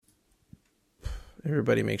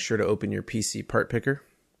Everybody make sure to open your PC part picker.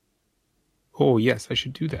 Oh, yes, I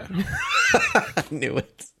should do that. I knew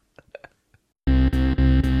it.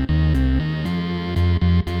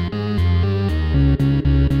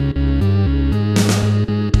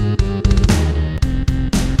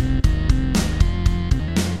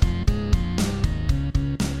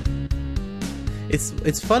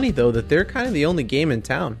 It's funny, though, that they're kind of the only game in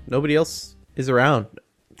town. Nobody else is around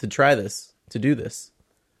to try this, to do this,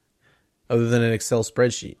 other than an Excel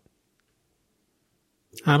spreadsheet.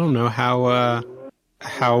 I don't know how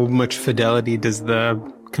much fidelity does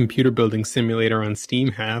the computer building simulator on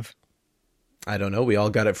Steam have? I don't know. We all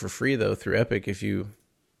got it for free, though, through Epic if you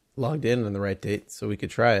logged in on the right date, so we could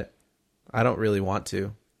try it. I don't really want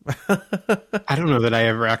to. I don't know that I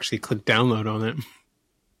ever actually clicked download on it.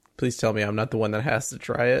 Please tell me I'm not the one that has to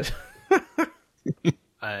try it.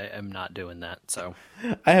 I am not doing that, so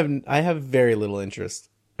I have very little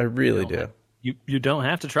interest. I really do. You don't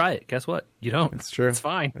have to try it. Guess what? You don't. It's true. It's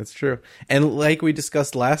fine. It's true. And like we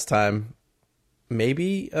discussed last time,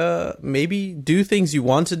 maybe do things you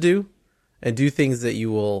want to do and do things that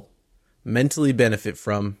you will mentally benefit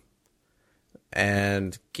from.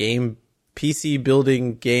 And PC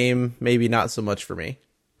building game, maybe not so much for me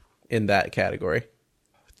in that category.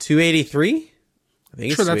 283? I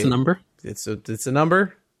think sure, that's a number. It's a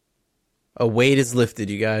number. A weight is lifted,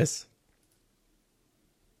 you guys.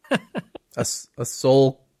 a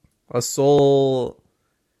soul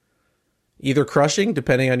either crushing,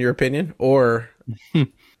 depending on your opinion, or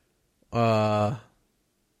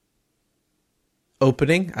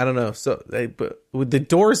opening. I don't know. So, but with the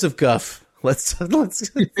doors of Guff, let's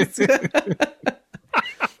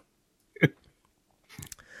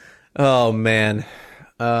oh man.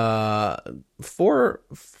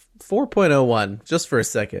 4.01, just for a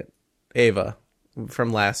second. Ava,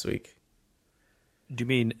 from last week. Do you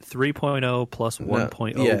mean 3.0 plus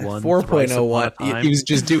 1.01? Yeah,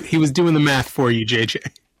 4.01. He was doing the math for you,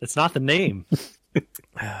 JJ. It's not the name.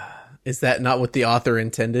 Is that not what the author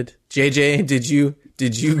intended? JJ, did you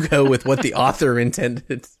go with what the author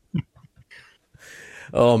intended?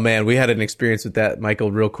 Oh man, we had an experience with that,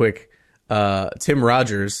 Michael, real quick. Tim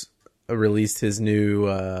Rogers released his new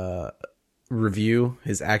review,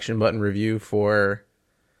 his action button review for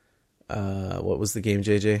what was the game,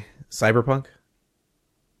 JJ? Cyberpunk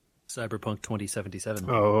 2077.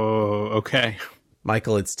 Oh, okay.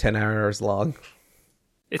 Michael, it's 10 hours long.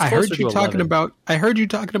 It's I heard you talking about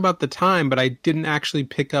the time, but I didn't actually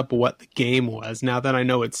pick up what the game was. Now that I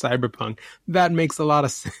know it's Cyberpunk, that makes a lot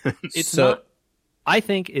of sense. I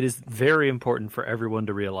think it is very important for everyone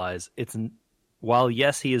to realize while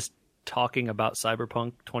yes, he is talking about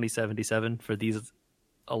Cyberpunk 2077 for these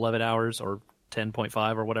 11 hours or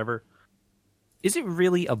 10.5 or whatever. Is it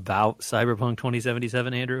really about Cyberpunk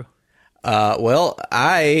 2077, Andrew? Well,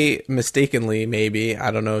 I mistakenly, maybe,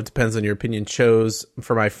 I don't know, it depends on your opinion, chose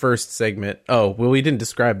for my first segment. Oh, well, we didn't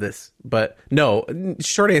describe this, but no,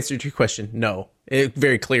 short answer to your question, no. It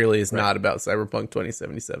very clearly is not about Cyberpunk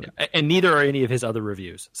 2077. And neither are any of his other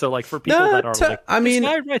reviews. So, like, for people that are like, this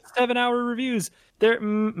guy writes 7-hour reviews, they're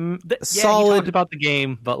solid, he talked about the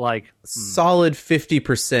game, but like solid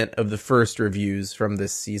 50% of the first reviews from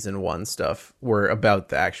this season 1 stuff were about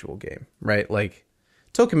the actual game, right? Like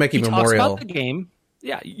Tokimeki Memorial. Talks about the game.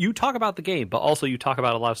 Yeah, you talk about the game, but also you talk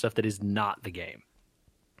about a lot of stuff that is not the game.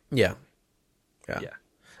 Yeah.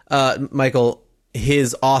 Michael,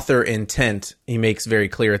 his author intent, he makes very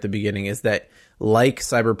clear at the beginning, is that like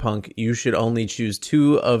Cyberpunk, you should only choose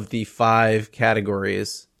 2 of the 5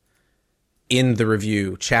 categories in the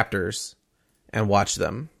review chapters and watch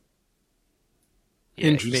them. Yeah,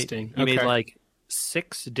 interesting. He made like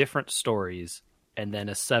 6 different stories and then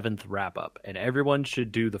a 7th wrap up, and everyone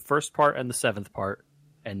should do the first part and the 7th part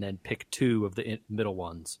and then pick 2 of the middle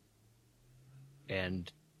ones.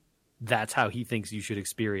 And that's how he thinks you should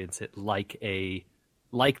experience it, like the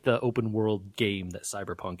open world game that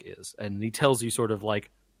Cyberpunk is. And he tells you sort of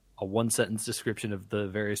like a 1-sentence description of the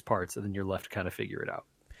various parts, and then you're left to kind of figure it out.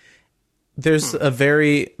 There's a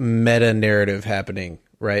very meta narrative happening,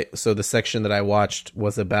 right? So the section that I watched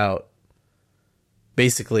was about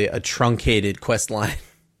basically a truncated quest line,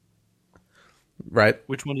 right?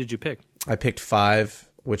 Which one did you pick? I picked 5,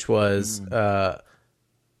 which was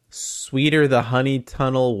sweeter the honey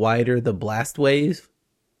tunnel, wider the blast waste.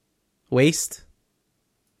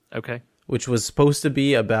 Okay. Which was supposed to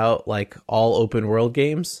be about like all open world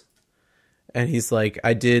games. And he's like,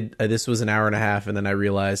 this was an hour and a half, and then I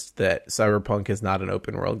realized that Cyberpunk is not an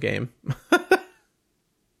open world game.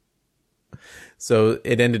 So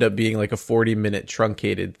it ended up being like a 40-minute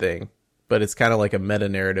truncated thing. But it's kind of like a meta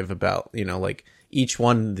narrative about, like each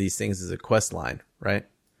one of these things is a quest line, right?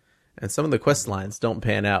 And some of the quest lines don't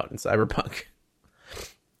pan out in Cyberpunk.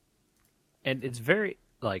 And it's very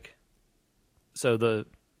like, so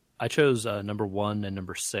I chose number 1 and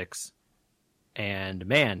number 6, and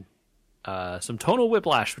man, some tonal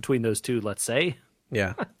whiplash between those two, let's say.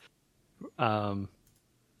 Yeah.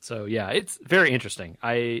 So yeah, it's very interesting.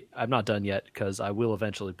 I'm not done yet because I will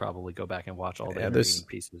eventually probably go back and watch all the intervening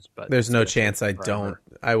pieces. But there's no chance I don't.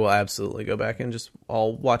 I will absolutely go back and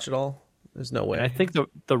I'll watch it all. There's no way. And I think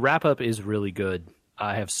the wrap up is really good.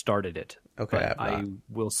 I have started it. Okay, I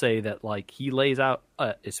will say that like he lays out,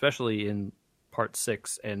 especially in part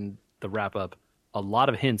 6 and the wrap up, a lot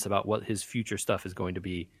of hints about what his future stuff is going to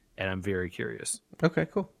be, and I'm very curious. Okay,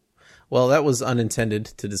 cool. Well, that was unintended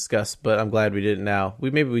to discuss, but I'm glad we did it now.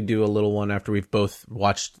 Maybe we do a little one after we've both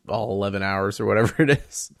watched all 11 hours or whatever it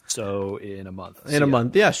is. So in a month. In a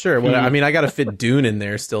month, yeah, sure. Well, I mean, I got to fit Dune in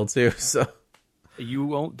there still too. So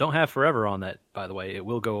you don't have forever on that, by the way. It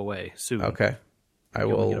will go away soon. Okay, I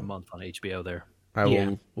will get a month on HBO there. I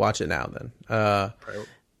will watch it now then.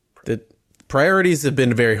 The priorities have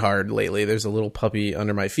been very hard lately. There's a little puppy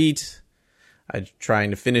under my feet. I'm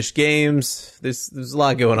trying to finish games. There's a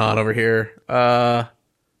lot going on over here.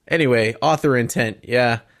 Anyway, author intent.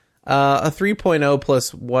 Yeah. A 3.0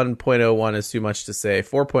 plus 1.01 is too much to say.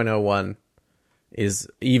 4.01 is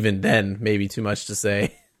even then maybe too much to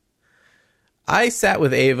say. I sat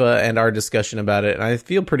with Ava and our discussion about it, and I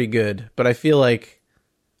feel pretty good, but I feel like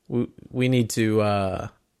we need to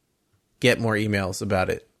get more emails about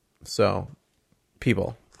it. So,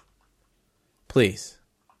 people, please.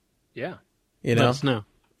 Yeah. Let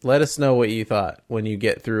us know what you thought when you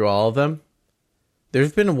get through all of them.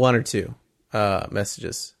 There's been 1 or 2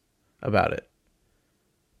 messages about it.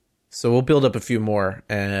 So we'll build up a few more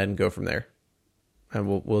and go from there.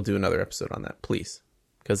 And we'll do another episode on that, please.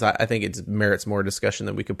 Because I think it merits more discussion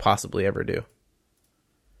than we could possibly ever do.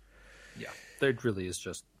 Yeah, there really is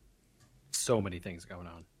just so many things going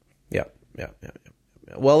on. Yeah.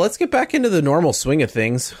 Well, let's get back into the normal swing of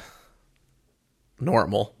things.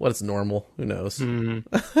 Normal. What's normal? Who knows?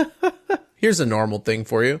 Here's a normal thing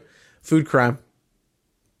for you. Food crime.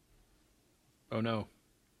 Oh, no.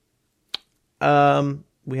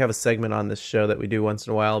 We have a segment on this show that we do once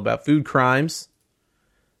in a while about food crimes.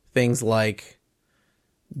 Things like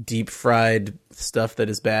deep fried stuff that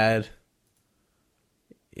is bad.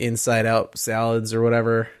 Inside out salads or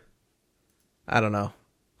whatever. I don't know.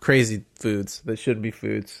 Crazy foods that shouldn't be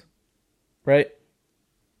foods. Right?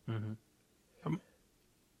 Mm-hmm.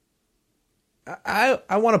 I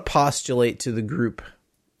want to postulate to the group,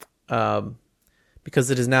 because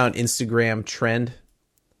it is now an Instagram trend.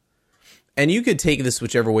 And you could take this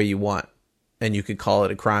whichever way you want, and you could call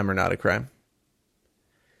it a crime or not a crime.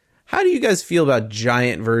 How do you guys feel about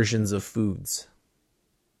giant versions of foods?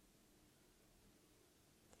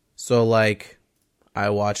 So, like,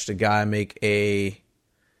 I watched a guy make a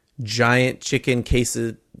giant chicken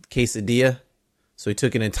quesadilla. So he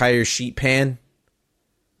took an entire sheet pan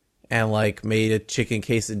and like made a chicken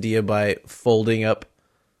quesadilla by folding up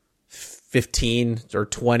 15 or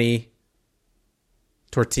 20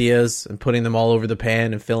 tortillas and putting them all over the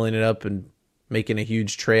pan and filling it up and making a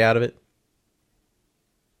huge tray out of it.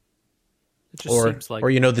 It just seems like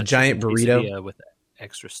the giant burrito with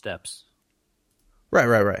extra steps.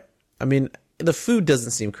 Right. I mean, the food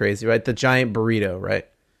doesn't seem crazy, right? The giant burrito, right?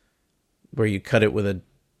 Where you cut it with a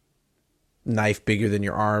knife bigger than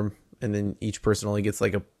your arm, and then each person only gets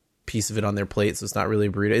like a piece of it on their plate, so it's not really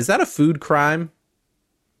a burrito. Is that a food crime?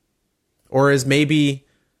 Or is maybe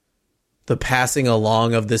the passing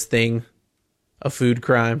along of this thing a food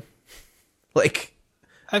crime? Like,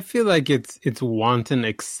 I feel like it's wanton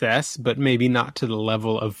excess, but maybe not to the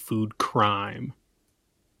level of food crime.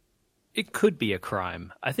 It could be a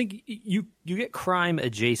crime. I think you get crime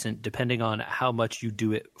adjacent depending on how much you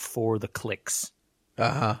do it for the clicks.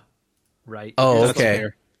 Uh-huh. Right? Oh, okay.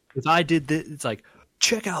 If I did this, it's like,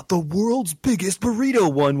 check out the world's biggest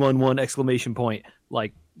burrito, 111 exclamation point.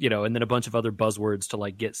 Like, and then a bunch of other buzzwords to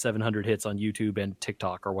like get 700 hits on YouTube and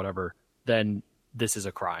TikTok or whatever, then this is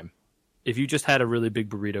a crime. If you just had a really big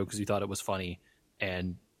burrito because you thought it was funny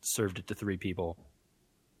and served it to 3 people,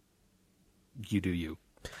 you do you.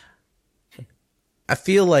 I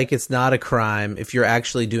feel like it's not a crime if you're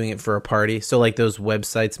actually doing it for a party. So like those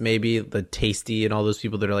websites, maybe the Tasty and all those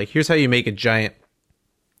people that are like, here's how you make a giant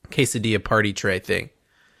quesadilla party tray thing.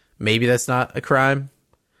 Maybe that's not a crime.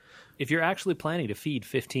 If you're actually planning to feed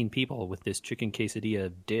 15 people with this chicken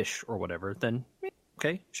quesadilla dish or whatever, then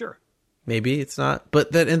okay, sure. Maybe it's not.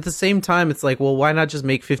 But then at the same time, it's like, well, why not just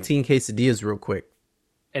make 15 quesadillas real quick?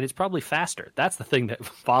 And it's probably faster. That's the thing that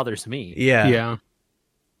bothers me. Yeah.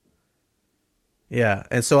 Yeah,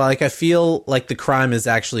 and so like I feel like the crime is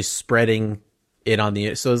actually spreading it on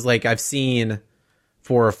the. So it's like I've seen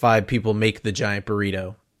 4 or 5 people make the giant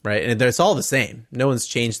burrito, right? And it's all the same. No one's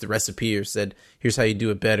changed the recipe or said, "Here's how you do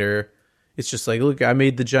it better." It's just like, look, I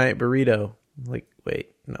made the giant burrito. Like,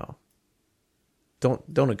 wait, no, don't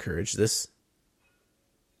encourage this.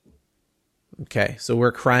 Okay, so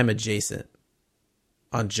we're crime adjacent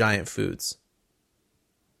on giant foods.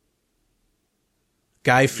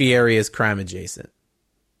 Guy Fieri is crime adjacent.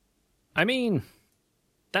 I mean,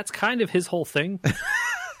 that's kind of his whole thing.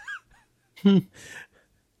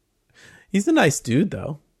 He's a nice dude,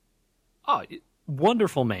 though. Oh,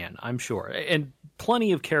 wonderful man, I'm sure. And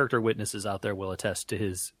plenty of character witnesses out there will attest to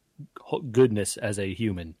his goodness as a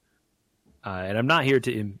human. And I'm not here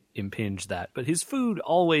to impinge that. But his food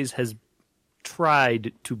always has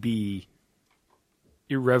tried to be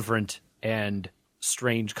irreverent and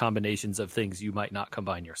strange combinations of things you might not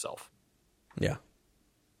combine yourself. Yeah.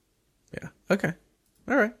 Okay.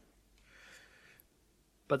 All right.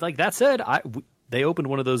 But like that said, they opened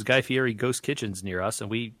one of those Guy Fieri ghost kitchens near us,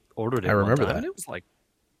 and we ordered it. I remember one time, that. and it was like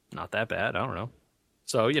not that bad. I don't know.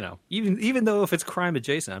 So even though if it's crime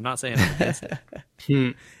adjacent, I'm not saying I'm against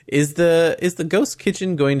it. Is the ghost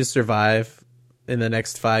kitchen going to survive in the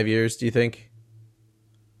next 5 years? Do you think?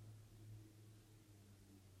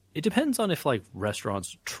 It depends on if like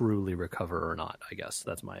restaurants truly recover or not. I guess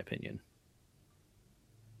that's my opinion.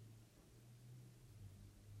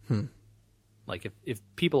 Like if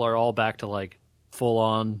people are all back to like full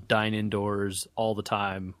on dine indoors all the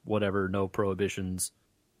time, whatever, no prohibitions,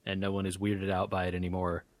 and no one is weirded out by it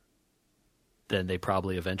anymore, then they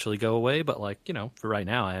probably eventually go away. But like, for right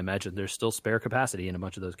now, I imagine there's still spare capacity in a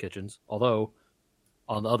bunch of those kitchens. Although,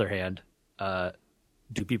 on the other hand,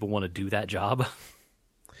 do people want to do that job?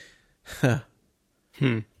 I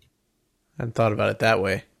hadn't thought about it that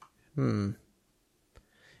way.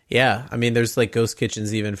 Yeah, I mean, there's like ghost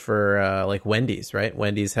kitchens even for like Wendy's, right?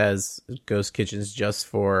 Wendy's has ghost kitchens just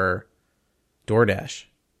for DoorDash.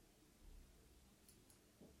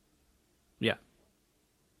 Yeah.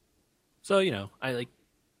 So, I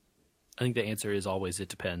think the answer is always it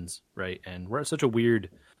depends, right? And we're at such a weird,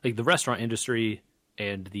 like the restaurant industry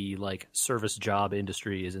and the like service job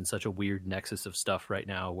industry is in such a weird nexus of stuff right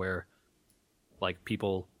now where like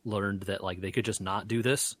people learned that like they could just not do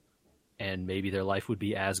this and maybe their life would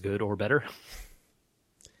be as good or better.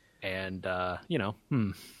 And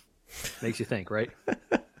makes you think, right?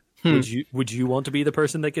 Would you want to be the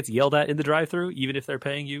person that gets yelled at in the drive-thru even if they're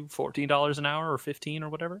paying you $14 an hour or $15 or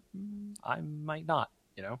whatever? I might not,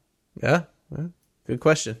 Yeah, good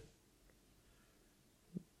question.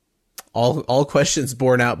 All questions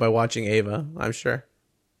borne out by watching Ava, I'm sure.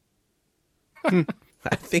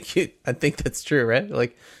 I think that's true, right?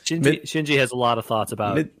 Like Shinji has a lot of thoughts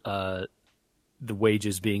about the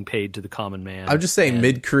wages being paid to the common man. I'm just saying,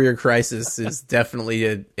 mid-career crisis is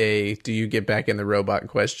definitely a do you get back in the robot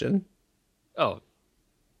question. Oh,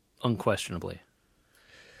 unquestionably.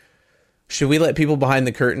 Should we let people behind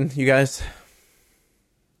the curtain, you guys?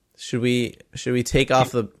 Should we take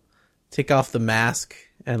off the mask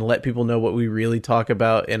and let people know what we really talk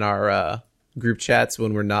about in our group chats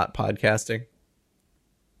when we're not podcasting?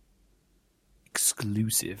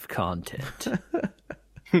 Exclusive content.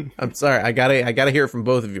 I'm sorry, I gotta hear it from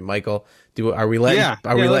both of you, Michael. Are we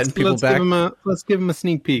letting people back? Let's give them a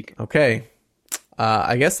sneak peek. Okay.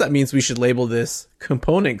 I guess that means we should label this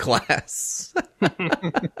component class.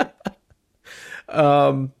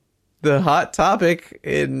 The hot topic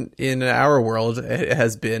in our world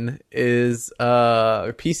is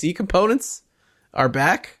PC components are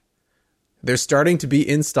back. They're starting to be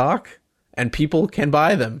in stock, and people can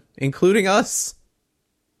buy them, including us.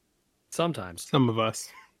 Sometimes. Some of us.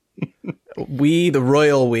 We, the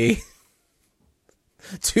royal we,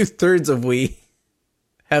 2/3 of we,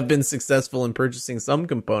 have been successful in purchasing some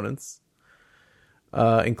components,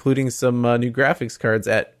 including some new graphics cards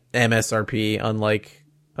at MSRP, unlike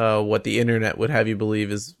what the internet would have you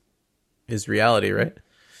believe is reality, right?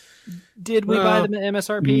 Did we buy them at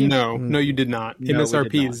MSRP? No, you did not. No,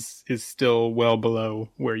 MSRP is still well below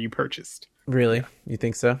where you purchased. Really? You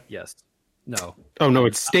think so? Yes. No. Oh, no,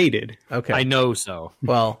 it's stated. Okay. I know so.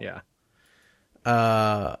 Well. Yeah.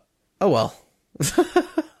 Oh, well.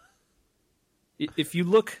 If you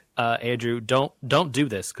look, Andrew, don't do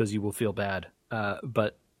this because you will feel bad.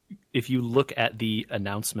 But if you look at the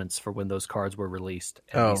announcements for when those cards were released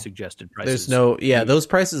and the suggested prices, those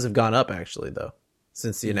prices have gone up actually though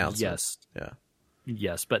since the announcement. Yes. Yeah.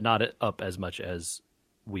 Yes, but not up as much as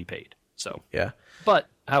we paid. So yeah. But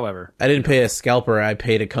however, I didn't pay a scalper. I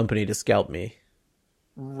paid a company to scalp me.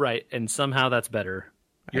 Right, and somehow that's better.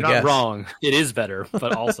 You're I not guess. wrong. It is better,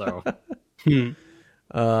 but also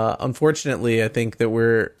Unfortunately, I think that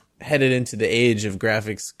we're headed into the age of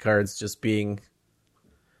graphics cards just being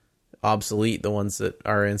obsolete, the ones that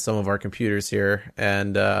are in some of our computers here.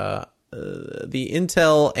 And the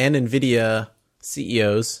Intel and NVIDIA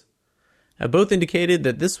CEOs have both indicated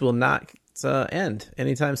that this will not end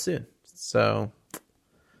anytime soon. So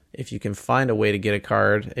if you can find a way to get a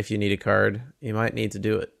card, if you need a card, you might need to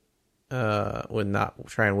do it. Would not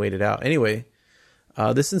try and wait it out. Anyway,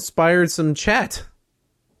 this inspired some chat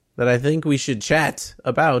that I think we should chat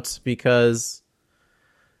about because,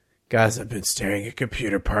 guys, I've been staring at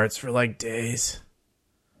computer parts for like days.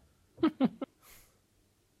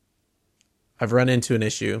 I've run into an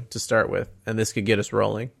issue to start with, and this could get us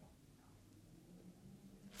rolling.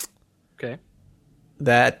 okay.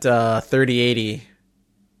 That 3080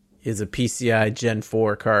 is a PCI Gen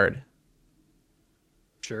 4 card.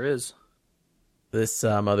 Sure is. This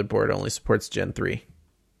motherboard only supports Gen 3.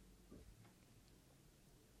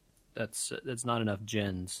 That's not enough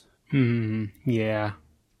gens. Yeah.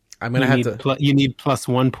 I'm going to have to... you need plus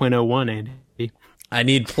 1.01, Andy. I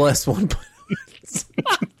need plus 1.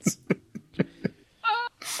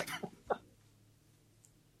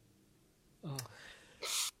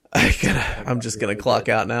 I'm just going to clock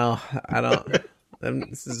out now. I don't...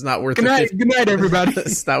 This is not worth... Good night, everybody.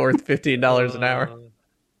 It's not worth $15 an hour.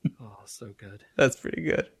 Oh, so good. That's pretty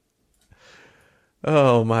good.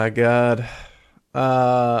 Oh my god.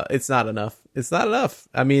 It's not enough. It's not enough.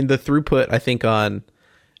 I mean, the throughput I think on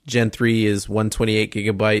Gen 3 is 128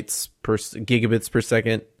 gigabits per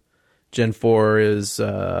second. Gen 4 is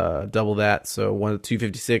double that, so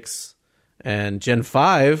 256. And Gen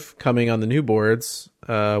 5 coming on the new boards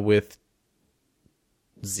with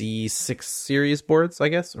Z6 series boards, I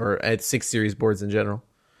guess, or at 6 series boards in general,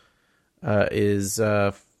 is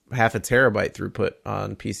half a terabyte throughput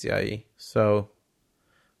on PCIe. So,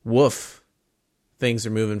 woof, things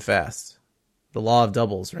are moving fast. The law of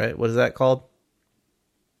doubles, right? What is that called?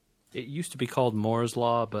 It used to be called Moore's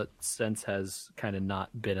Law, but since has kind of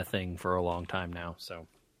not been a thing for a long time now. So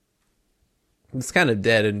It's kind of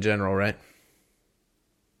dead in general, right?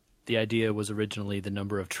 the idea was originally the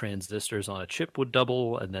number of transistors on a chip would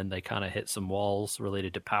double, and then they kind of hit some walls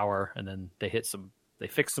related to power, and then they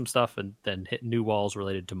fixed some stuff, and then hit new walls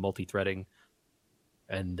related to multi-threading,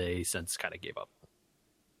 and they since kind of gave up.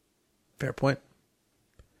 Fair point.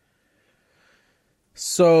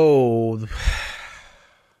 So,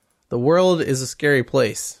 the world is a scary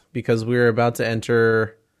place because we're about to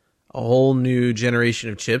enter a whole new generation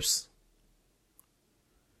of chips.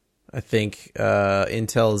 I think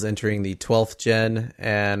Intel is entering the 12th gen,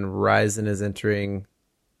 and Ryzen is entering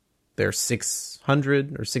their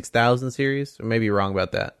 600 or 6000 series. I may be wrong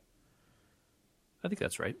about that. I think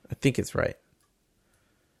that's right. I think it's right.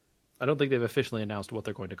 I don't think they've officially announced what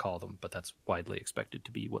they're going to call them, but that's widely expected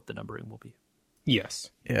to be what the numbering will be. Yes.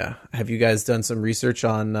 Yeah. Have you guys done some research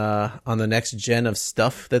on the next gen of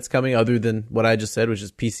stuff that's coming, other than what I just said, which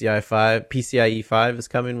is PCIe 5 is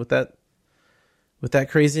coming with that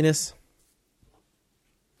craziness?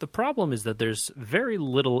 The problem is that there's very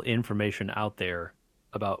little information out there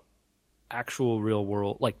about actual real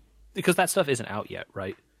world, because that stuff isn't out yet,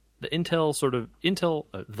 right? The Intel.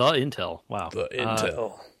 Wow. The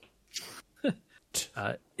Intel.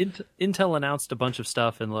 Intel announced a bunch of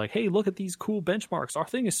stuff and hey, look at these cool benchmarks. Our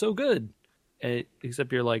thing is so good.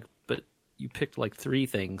 Except you're like, but you picked 3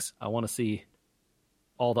 things. I want to see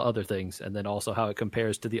all the other things, and then also how it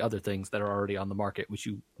compares to the other things that are already on the market, which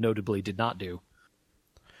you notably did not do.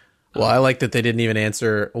 Well, I like that they didn't even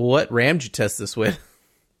answer, what RAM did you test this with?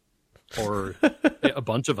 Or a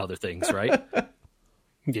bunch of other things, right?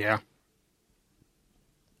 Yeah.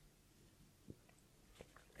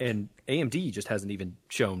 And AMD just hasn't even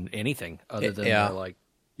shown anything other than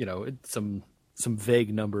some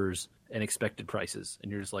vague numbers and expected prices,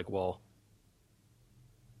 and you're just like, well,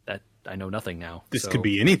 that I know nothing now. This could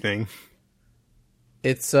be anything.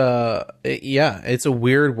 It's it's a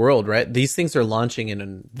weird world, right? These things are launching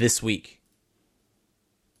in this week,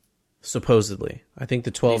 supposedly. I think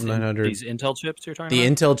the 12900, these Intel chips you're talking the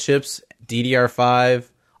about? Intel chips, DDR5,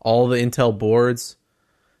 all the Intel boards,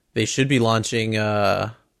 they should be launching.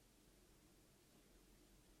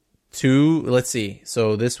 Let's see.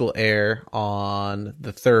 So this will air on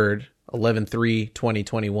the 3rd,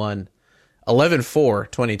 11/3/2021.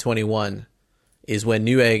 11/4/2021 is when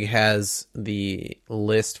Newegg has the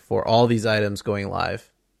list for all these items going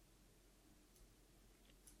live.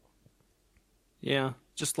 Yeah,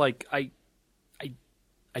 just I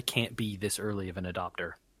can't be this early of an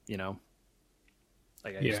adopter, you know?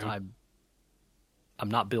 I'm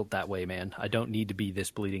not built that way, man. I don't need to be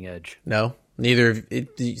this bleeding edge. No, neither.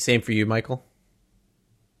 Same for you, Michael.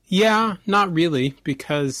 Yeah, not really,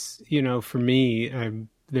 because for me,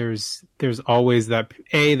 there's always that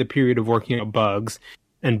A, the period of working out bugs,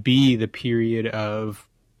 and B, the period of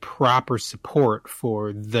proper support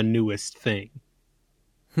for the newest thing.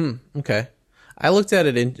 Okay. I looked at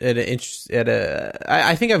it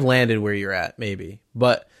I think I've landed where you're at, maybe.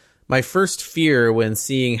 But my first fear when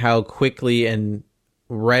seeing how quickly and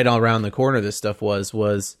right around the corner this stuff was,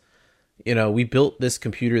 we built this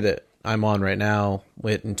computer that I'm on right now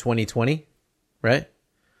in 2020, right?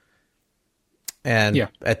 And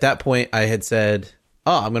at that point I had said,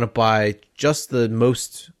 I'm going to buy just the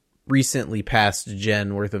most recently passed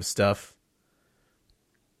gen worth of stuff.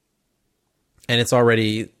 And it's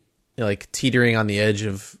already like teetering on the edge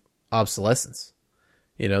of obsolescence.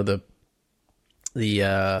 The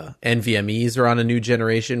NVMEs are on a new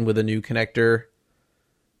generation with a new connector.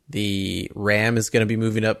 The RAM is going to be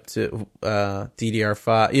moving up to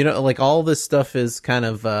DDR5. Like all this stuff is kind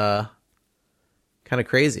of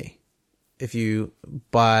crazy. If you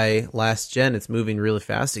buy last gen, it's moving really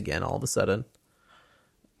fast again all of a sudden.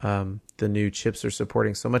 The new chips are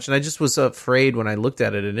supporting so much. And I just was afraid when I looked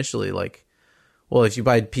at it initially, like, well, if you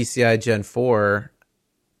buy PCI Gen 4,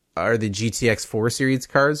 are the GTX 4 series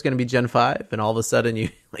cards going to be Gen 5? And all of a sudden you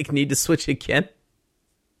need to switch again?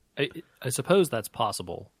 I suppose that's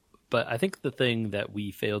possible. But I think the thing that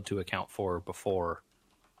we failed to account for before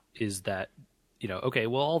is that, okay,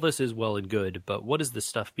 well, all this is well and good, but what is this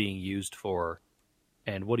stuff being used for?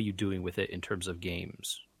 And what are you doing with it in terms of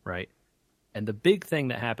games, right? And the big thing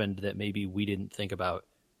that happened that maybe we didn't think about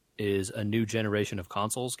is a new generation of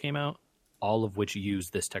consoles came out, all of which use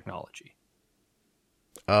this technology.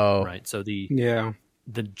 Oh, right. So the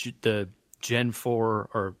Gen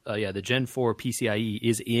 4 the Gen 4 PCIe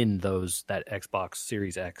is in that Xbox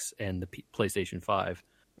Series X and the PlayStation 5.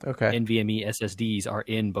 Okay. NVMe SSDs are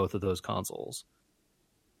in both of those consoles.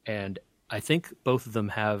 And I think both of them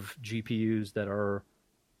have GPUs that are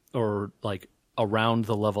around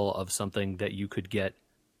the level of something that you could get,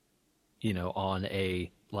 on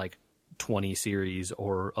a 20 series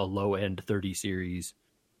or a low end 30 series.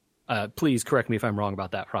 Please correct me if I'm wrong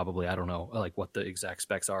about that. Probably, I don't know what the exact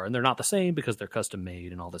specs are, and they're not the same because they're custom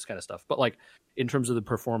made and all this kind of stuff. But in terms of the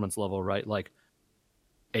performance level, right?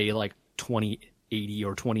 A 2080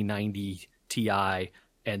 or 2090 Ti,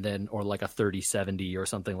 and then or a 3070 or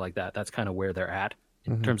something like that. That's kind of where they're at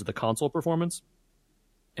in terms of the console performance.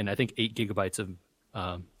 And I think 8 gigabytes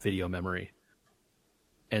of video memory.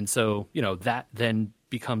 And so that then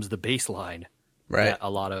becomes the baseline. Right. That a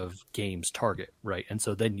lot of games target, right? And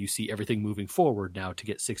so then you see everything moving forward now to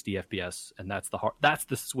get 60 FPS, and that's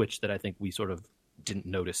the switch that I think we sort of didn't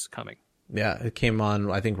notice coming. Yeah, it came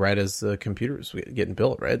on, I think, right as the computers were getting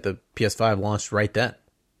built, right? The PS5 launched right then.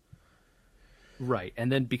 Right,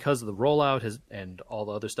 and then because of the rollout and all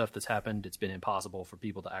the other stuff that's happened, it's been impossible for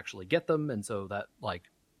people to actually get them, and so that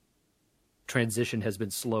transition has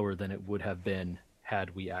been slower than it would have been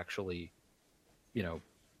had we actually,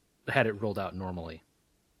 had it rolled out normally.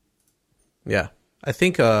 Yeah. I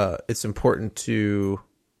think it's important to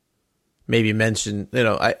maybe mention,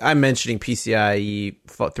 I'm mentioning PCIe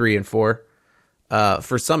 3 and 4.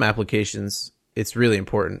 For some applications, it's really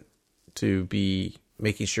important to be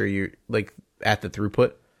making sure you're at the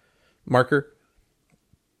throughput marker.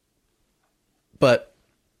 But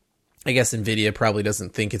I guess NVIDIA probably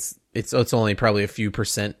doesn't think it's only probably a few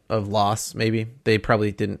 % of loss, maybe. They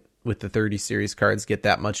probably didn't, with the 30 series cards, get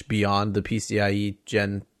that much beyond the PCIe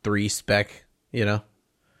Gen 3 spec, And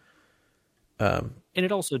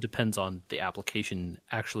it also depends on the application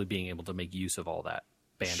actually being able to make use of all that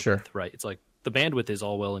bandwidth, sure. Right? It's the bandwidth is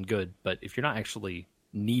all well and good, but if you're not actually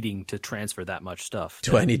needing to transfer that much stuff...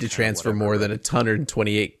 Do I need to transfer more than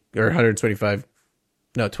 128 or 125,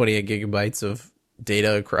 28 gigabytes of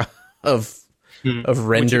data across, of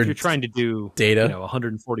rendered. Which if you're trying to do data,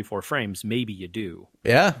 144 frames, maybe you do.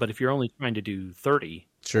 Yeah. But if you're only trying to do 30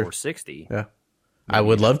 or 60, yeah, I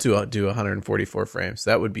would love to do 144 frames.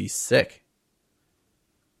 That would be sick.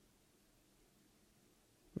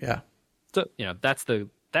 Yeah. So that's the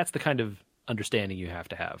kind of understanding you have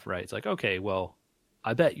to have, right? It's okay, well,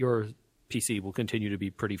 I bet your PC will continue to be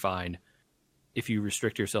pretty fine if you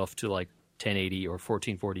restrict yourself to 1080 or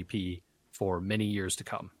 1440p for many years to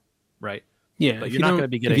come, right? Yeah, but you're not going to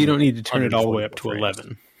be getting. If you don't need to turn it all the way up to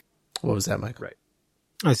 11. What was that, Michael? Right.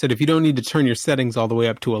 I said if you don't need to turn your settings all the way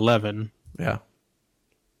up to 11. Yeah.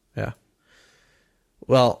 Yeah.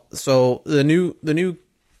 Well, so the new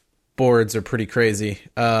boards are pretty crazy.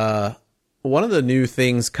 One of the new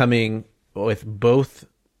things coming with both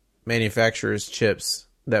manufacturer's chips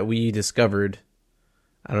that we discovered.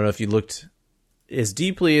 I don't know if you looked as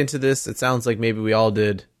deeply into this. It sounds like maybe we all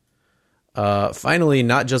did. Finally,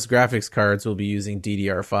 not just graphics cards will be using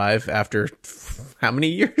DDR5 after how many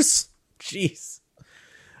years? Jeez.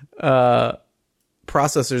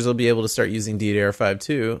 Processors will be able to start using DDR5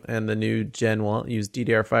 too, and the new gen will use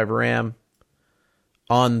DDR5 RAM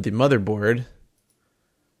on the motherboard.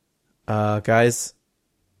 Guys,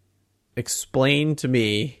 explain to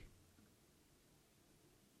me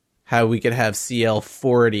how we could have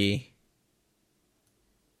CL40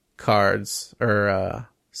 cards or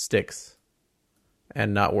sticks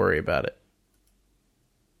and not worry about it.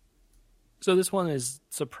 So this one is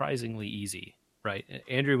surprisingly easy, right?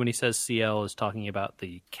 Andrew, when he says CL, is talking about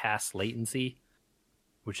the CAS latency,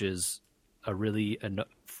 which is a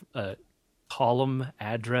column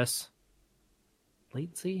address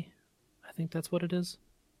latency. I think that's what it is.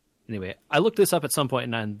 Anyway, I looked this up at some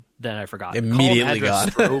point and then I forgot. Immediately column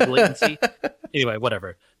address gone. strobe latency. Anyway,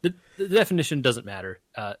 whatever. The definition doesn't matter.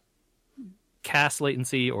 CAS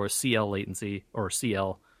latency or CL latency or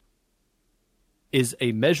CL is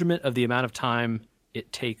a measurement of the amount of time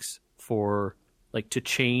it takes for to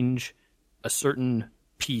change a certain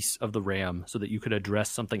piece of the RAM so that you could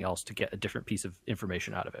address something else to get a different piece of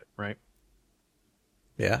information out of it, right?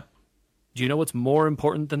 Yeah. Do you know what's more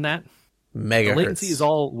important than that? Megahertz. The latency is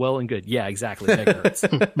all well and good. Yeah, exactly.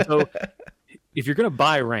 Megahertz. So if you're going to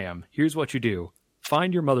buy RAM, here's what you do.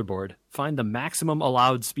 Find your motherboard, find the maximum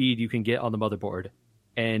allowed speed you can get on the motherboard,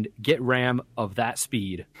 and get RAM of that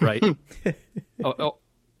speed, right?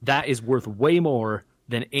 That is worth way more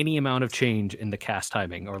than any amount of change in the CAS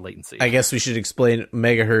timing or latency. I guess we should explain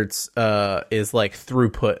megahertz is like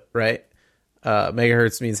throughput, right?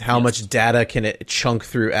 Megahertz means how much data can it chunk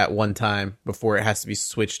through at one time before it has to be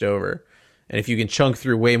switched over. And if you can chunk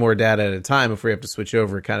through way more data at a time before you have to switch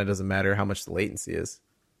over, it kind of doesn't matter how much the latency is.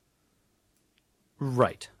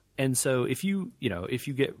 Right. And so if you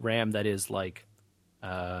get RAM that is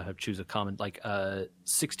choose a common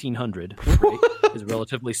 1600, right, is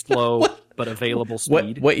relatively slow but available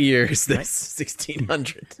speed. What year is this? Right?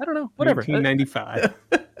 1600. I don't know. Whatever. 1995.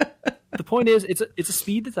 The point is, it's a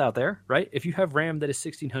speed that's out there, right? If you have RAM that is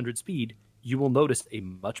 1600 speed, you will notice a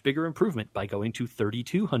much bigger improvement by going to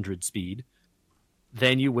 3200 speed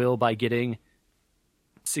than you will by getting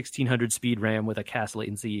 1600 speed RAM with a CAS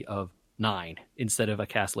latency of 9 instead of a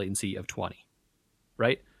CAS latency of 20,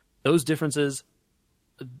 right? Those differences,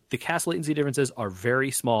 the CAS latency differences are very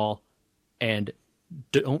small and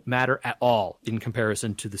don't matter at all in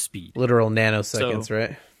comparison to the speed. Literal nanoseconds,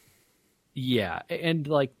 right? Yeah, and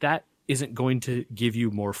that isn't going to give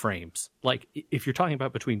you more frames. If you're talking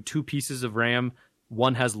about between two pieces of RAM,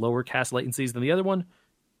 one has lower CAS latencies than the other one,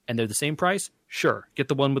 and they're the same price, sure, get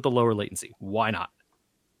the one with the lower latency. Why not?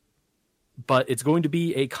 But it's going to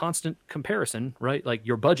be a constant comparison, right?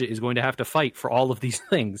 Your budget is going to have to fight for all of these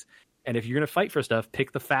things. And if you're going to fight for stuff,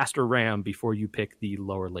 pick the faster RAM before you pick the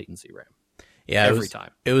lower latency RAM. Yeah, every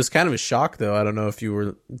time. It was kind of a shock, though. I don't know if you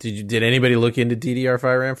were. Did anybody look into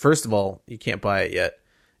DDR5 RAM? First of all, you can't buy it yet.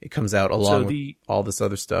 It comes out along with all this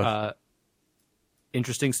other stuff.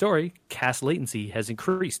 Interesting story. CAS latency has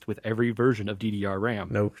increased with every version of DDR RAM.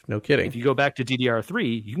 No kidding. If you go back to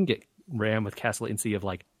DDR3, you can get RAM with CAS latency of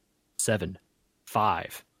 7,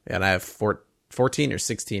 5. And I have 14 or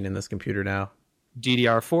 16 in this computer now.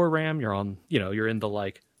 DDR4 RAM, you're in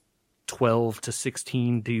the 12 to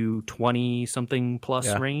 16 to 20 something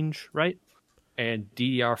plus range, right? And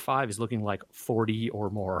DDR5 is looking like 40 or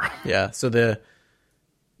more. Yeah, so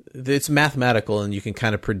it's mathematical and you can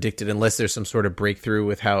kind of predict it unless there's some sort of breakthrough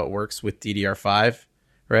with how it works with DDR5,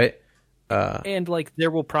 right? And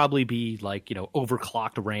there will probably be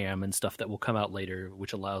overclocked RAM and stuff that will come out later,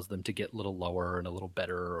 which allows them to get a little lower and a little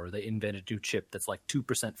better, or they invent a new chip that's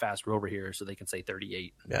 2% faster over here, so they can say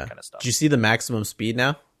 38 and that kind of stuff. Did you see the maximum speed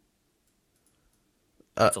now?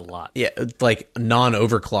 That's a lot. Yeah,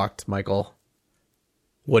 non-overclocked, Michael.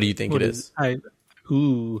 What do you think it is?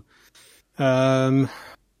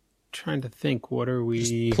 Trying to think. What are we?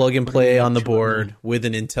 Just plug and play on the board with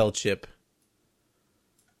an Intel chip.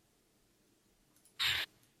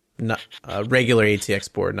 Not regular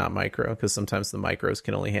ATX board, not micro, because sometimes the micros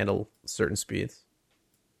can only handle certain speeds.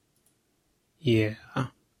 Yeah.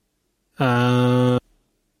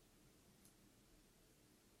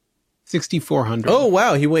 6400. Oh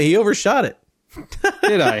wow, he overshot it.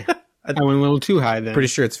 Did I? I went a little too high then. Pretty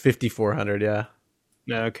sure it's 5400. Yeah.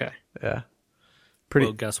 Okay. Yeah.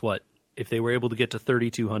 Well, guess what? If they were able to get to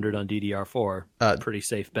 3200 on DDR4, pretty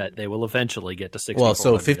safe bet they will eventually get to 6400. Well,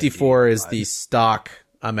 so 54 is the stock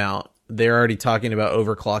amount. They're already talking about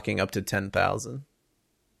overclocking up to 10,000.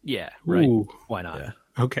 Yeah, right. Ooh. Why not? Yeah.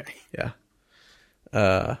 Okay.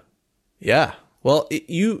 Yeah. Yeah. Well,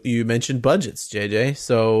 you mentioned budgets, JJ.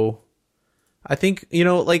 So I think,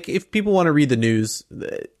 like if people want to read the news,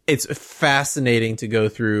 it's fascinating to go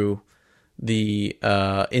through the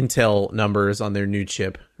Intel numbers on their new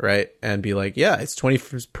chip, right? And be like, yeah, it's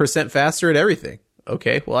 20% faster at everything.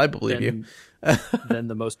 Okay, well, I believe you. Than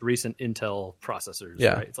the most recent Intel processors,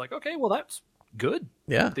 Yeah. right? It's like, okay, well, that's good.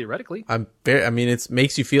 Yeah. Theoretically. It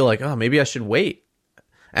makes you feel like, oh, maybe I should wait.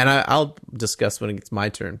 And I'll discuss when it's my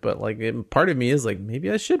turn. But like, part of me is like, maybe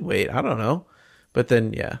I should wait. I don't know. But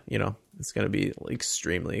then, yeah, it's going to be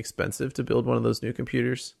extremely expensive to build one of those new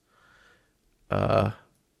computers.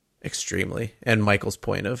 Extremely. And Michael's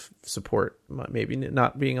point of support maybe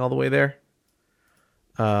not being all the way there.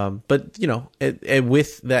 But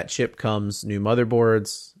with that chip comes new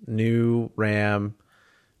motherboards, new RAM,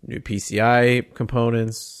 new PCI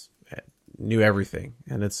components, new everything,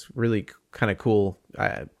 and it's really kind of cool.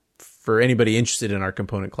 For anybody interested in our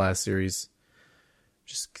component class series,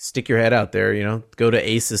 just stick your head out there. Go to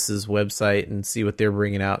Asus's website and see what they're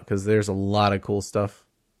bringing out, because there's a lot of cool stuff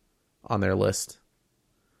on their list.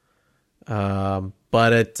 But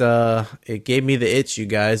it gave me the itch, you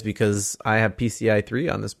guys, because I have PCI 3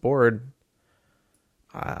 on this board.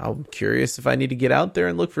 I'm curious if I need to get out there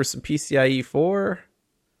and look for some PCIe 4.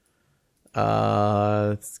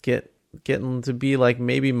 It's getting to be like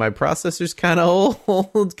maybe my processor's kind of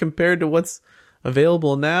old compared to what's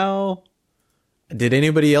available now. Did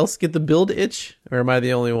anybody else get the build itch, or am I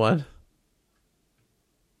the only one?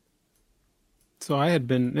 So I had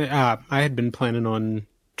been planning on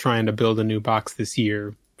trying to build a new box this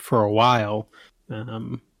year for a while,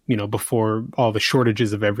 before all the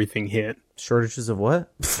shortages of everything hit. Shortages of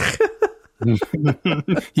what?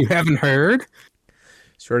 You haven't heard?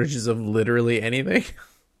 Shortages of literally anything?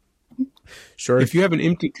 If you have an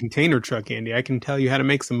empty container truck, Andy, I can tell you how to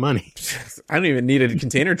make some money. I don't even need a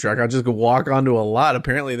container truck. I'll just go walk onto a lot.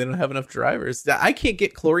 Apparently, they don't have enough drivers. I can't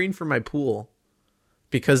get chlorine for my pool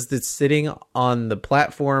because it's sitting on the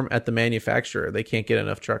platform at the manufacturer. They can't get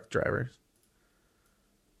enough truck drivers.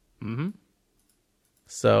 Mm-hmm.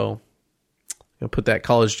 So, put that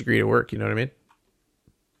college degree to work. You know what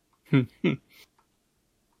I mean?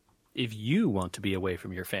 If you want to be away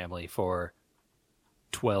from your family for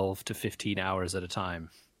 12 to 15 hours at a time,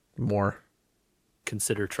 More.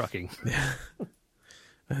 consider trucking.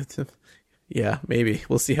 Yeah, maybe.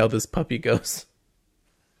 We'll see how this puppy goes.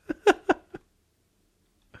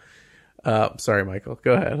 Sorry, Michael.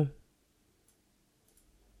 Go ahead.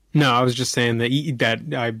 No, I was just saying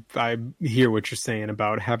that I hear what you're saying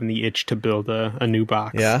about having the itch to build a new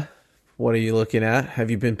box. Yeah. What are you looking at?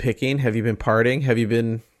 Have you been picking? Have you been parting? Have you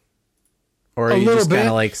been... Or are you just kind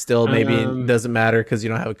of like still maybe it doesn't matter because you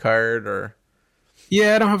don't have a card, or?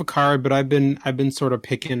 Yeah, I don't have a card, but I've been sort of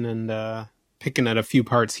picking at a few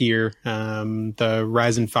parts here. The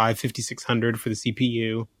Ryzen 5 5600 for the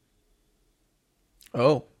CPU.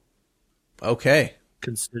 Oh, okay.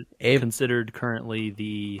 Considered currently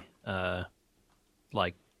the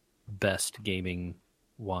best gaming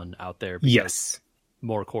one out there. Yes.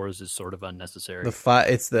 More cores is sort of unnecessary. It's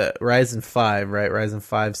the Ryzen 5, right? Ryzen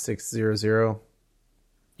 5 600.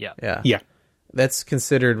 Yeah. Yeah. That's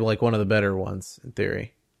considered like one of the better ones in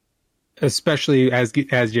theory. Especially as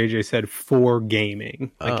JJ said, for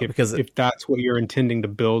gaming. Like if that's what you're intending to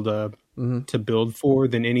build to build for,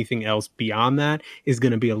 then anything else beyond that is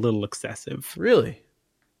going to be a little excessive. Really?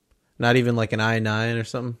 Not even like an i9 or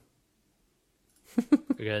something?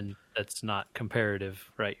 Again, that's not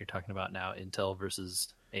comparative, right? You're talking about now Intel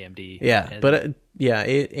versus AMD. Yeah, but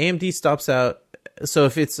AMD stops out. So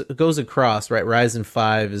if it goes across, right, Ryzen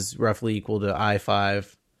 5 is roughly equal to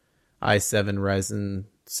i5, i7, Ryzen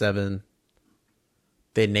 7.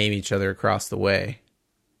 They name each other across the way.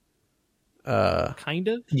 Kind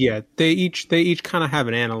of? Yeah, they each kind of have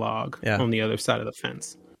an analog on the other side of the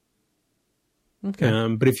fence.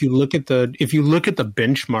 Okay. But if you look at the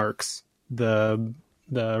benchmarks, the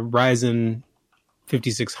Ryzen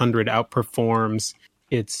 5600 outperforms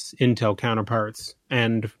its Intel counterparts,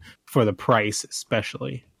 and for the price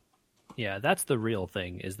especially. Yeah, that's the real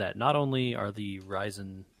thing, is that not only are the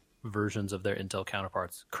Ryzen versions of their Intel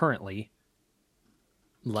counterparts currently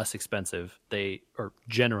less expensive, they are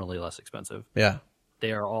generally less expensive. Yeah.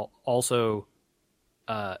 They are also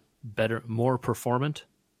better, more performant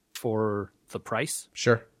for the price.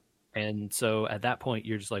 Sure. And so at that point,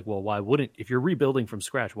 you're just like, well, why wouldn't, if you're rebuilding from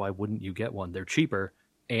scratch, why wouldn't you get one? They're cheaper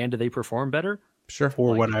and they perform better. Sure.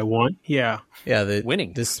 For what I want. Yeah. Yeah.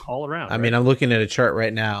 Winning all around. I mean, I'm looking at a chart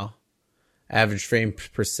right now. Average frame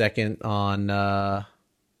per second on,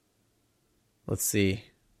 let's see,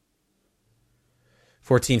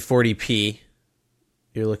 1440p,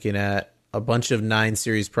 you're looking at a bunch of 9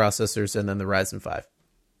 series processors and then the Ryzen 5.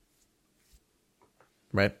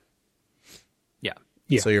 Right? Yeah.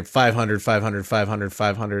 Yeah. So you're 500, 500, 500,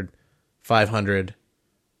 500, 500,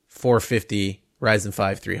 450, Ryzen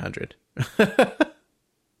 5 300.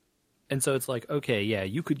 And so it's like, okay, yeah,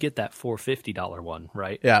 you could get that $450 one,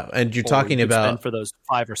 right? Yeah, and you're Or talking you could about spend for those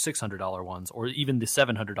 $500 or $600 ones, or even the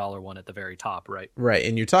 $700 one at the very top, right? right,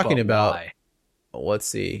 and you're talking But about why? let's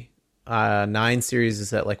see, 9 series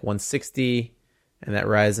is at like 160, and that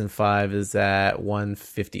Ryzen 5 is at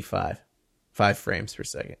 155, 5 frames per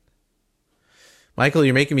second. Michael,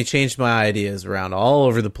 you're making me change my ideas around all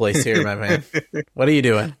over the place here, my man. What are you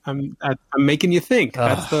doing? I'm making you think.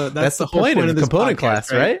 That's the whole point of this component podcast,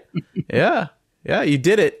 class, right? Yeah, you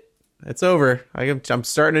did it. It's over. I'm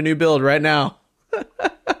starting a new build right now.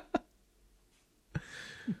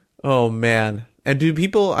 Oh man! And do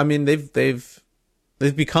people? I mean, they've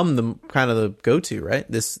become the kind of the go-to, right?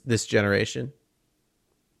 This generation.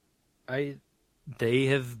 They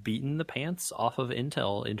have beaten the pants off of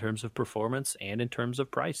Intel in terms of performance and in terms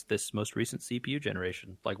of price this most recent CPU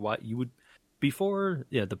generation. Like what you would before,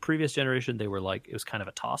 the previous generation, they were like, it was kind of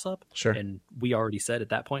a toss up. Sure. And we already said at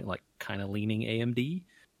that point, like kind of leaning AMD.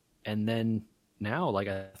 And then now, like,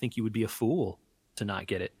 I think you would be a fool to not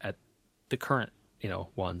get it at the current,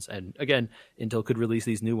 ones. And again, Intel could release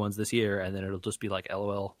these new ones this year and then it'll just be like,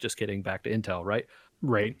 LOL, just kidding, back to Intel, right?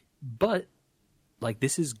 Right. But like,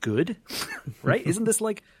 this is good, right? Isn't this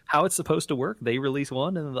like how it's supposed to work? They release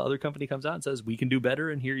one and then the other company comes out and says, we can do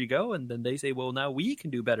better and here you go. And then they say, well, now we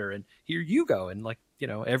can do better and here you go. And like,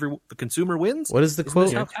 the consumer wins. What is the Isn't quote?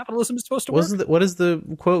 this how capitalism is supposed to work? What is the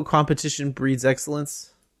quote? Competition breeds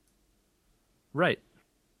excellence. Right.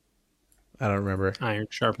 I don't remember. Iron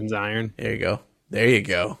sharpens iron. There you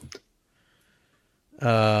go.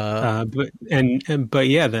 But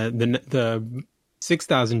yeah, the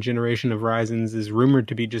 6000 generation of Ryzen's is rumored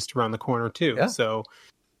to be just around the corner too. Yeah. So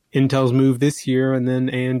Intel's move this year, and then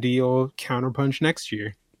AMD will counterpunch next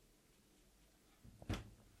year.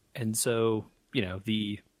 And so,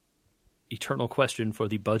 the eternal question for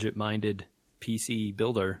the budget-minded PC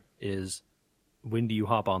builder is, when do you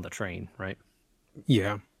hop on the train, right?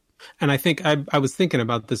 Yeah. And I think I was thinking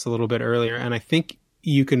about this a little bit earlier, and I think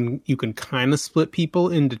you can kind of split people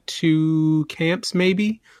into two camps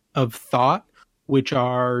maybe of thought, which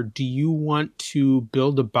are, do you want to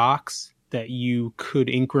build a box that you could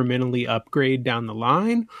incrementally upgrade down the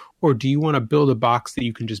line, or do you want to build a box that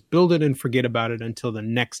you can just build it and forget about it until the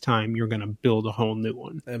next time you're going to build a whole new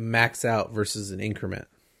one? A max out versus an increment.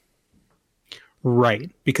 Right,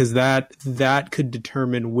 because that could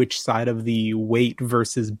determine which side of the wait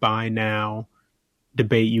versus buy now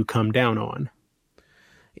debate you come down on.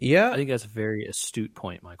 Yeah, I think that's a very astute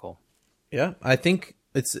point, Michael. Yeah, I think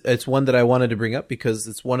it's one that I wanted to bring up because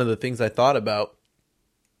it's one of the things I thought about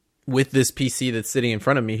with this PC that's sitting in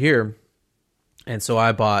front of me here. And so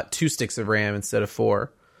I bought 2 sticks of RAM instead of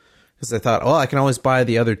 4 because I thought, I can always buy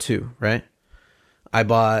the other 2, right? I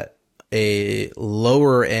bought a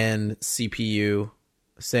lower end CPU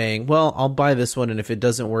saying, well, I'll buy this one, and if it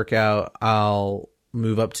doesn't work out, I'll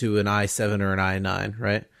move up to an i7 or an i9,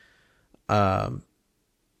 right?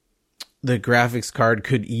 The graphics card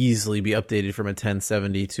could easily be updated from a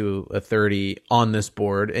 1070 to a 30 on this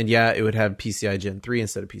board, and yeah, it would have PCI Gen 3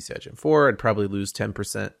 instead of PCI Gen 4. I'd probably lose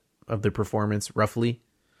 10% of the performance, roughly.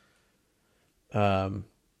 Due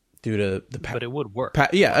to the but it would work.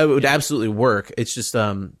 it would absolutely work. It's just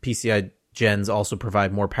PCI gens also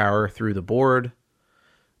provide more power through the board.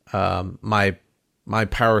 My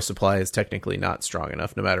power supply is technically not strong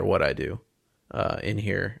enough, no matter what I do in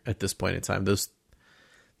here at this point in time. This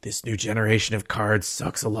new generation of cards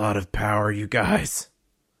sucks a lot of power, you guys.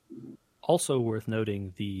 Also worth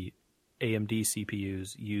noting, the AMD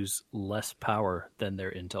CPUs use less power than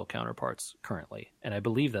their Intel counterparts currently, and I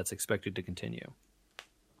believe that's expected to continue.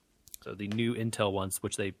 So the new Intel ones,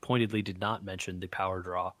 which they pointedly did not mention the power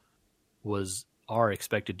draw, are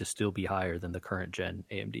expected to still be higher than the current gen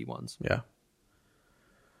AMD ones. Yeah.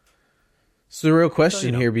 So the real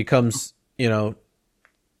question here becomes, am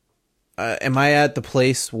I at the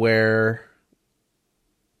place where,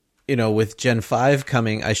 with Gen 5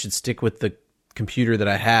 coming, I should stick with the computer that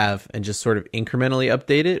I have and just sort of incrementally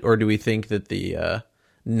update it? Or do we think that the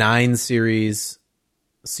 9 series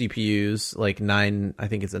CPUs, like I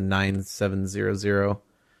think it's a 9700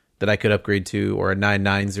 that I could upgrade to, or a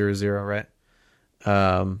 9900, right?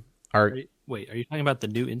 Wait, are you talking about the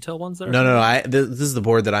new Intel ones that are? No. This is the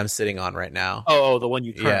board that I'm sitting on right now. Oh, the one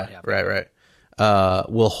you currently have. Right.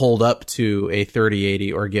 Will hold up to a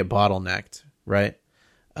 3080 or get bottlenecked, right?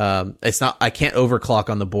 It's not. I can't overclock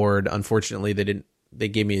on the board. Unfortunately, they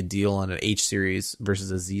gave me a deal on an H series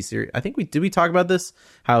versus a Z series. I think we talk about this,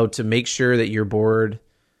 how to make sure that your board,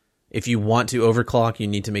 if you want to overclock, you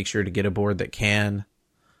need to make sure to get a board that can.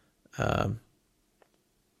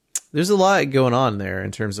 There's a lot going on there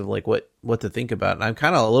in terms of like what to think about. And I'm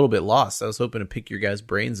kind of a little bit lost. I was hoping to pick your guys'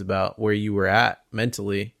 brains about where you were at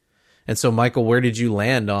mentally. And so, Michael, where did you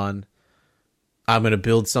land on? I'm going to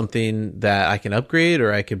build something that I can upgrade,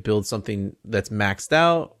 or I could build something that's maxed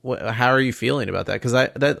out. How are you feeling about that? Because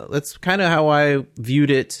that's kind of how I viewed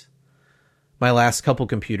it my last couple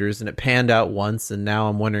computers, and it panned out once, and now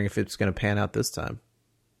I'm wondering if it's going to pan out this time.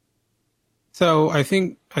 So I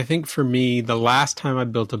think for me, the last time I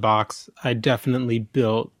built a box, I definitely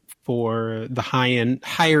built for the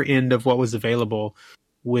higher end of what was available,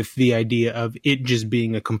 with the idea of it just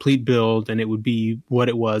being a complete build, and it would be what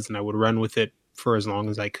it was, and I would run with it for as long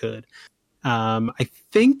as I could. I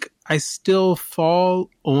think I still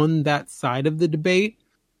fall on that side of the debate,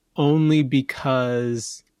 only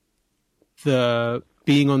because the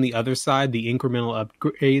being on the other side, the incremental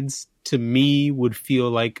upgrades to me would feel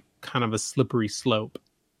like kind of a slippery slope,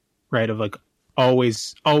 right? Of like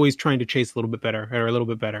always trying to chase a little bit better, or a little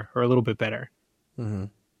bit better, or a little bit better. Mm-hmm.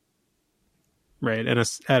 Right. And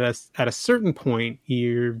at a certain point,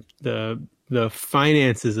 the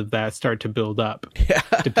finances of that start to build up,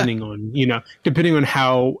 depending on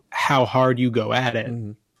how hard you go at it,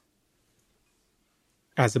 mm-hmm.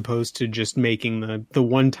 as opposed to just making the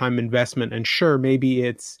one-time investment. And sure, maybe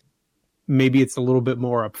it's a little bit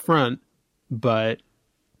more upfront, but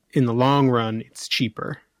in the long run, it's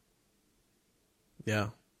cheaper. Yeah.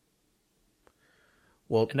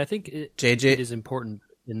 Well, and I think it is important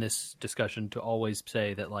in this discussion to always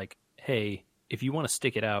say that, like, hey, if you want to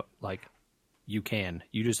stick it out, like, you can.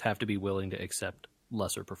 You just have to be willing to accept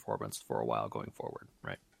lesser performance for a while going forward,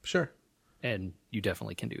 right? Sure. And you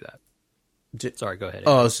definitely can do that. Sorry, go ahead.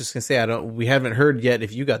 Oh, I was just gonna say we haven't heard yet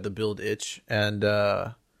if you got the build itch, and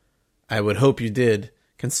I would hope you did,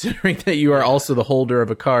 considering that you are also the holder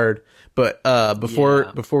of a card. But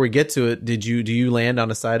before we get to it, do you land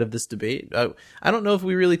on a side of this debate? I don't know if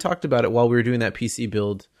we really talked about it while we were doing that PC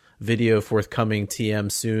build video, forthcoming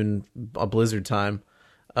TM soon, a Blizzard time.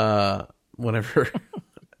 Whenever.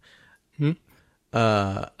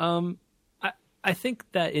 I think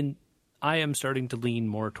that I am starting to lean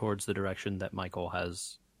more towards the direction that Michael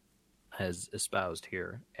has espoused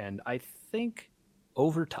here, and I think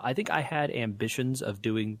over time, I think I had ambitions of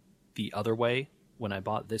doing the other way when I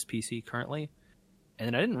bought this PC currently, and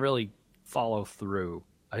then I didn't really follow through.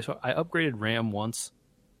 I upgraded RAM once,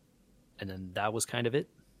 and then that was kind of it.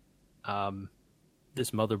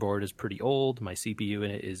 This motherboard is pretty old. My CPU in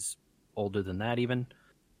it is older than that even,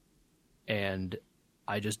 and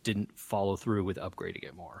I just didn't follow through with upgrading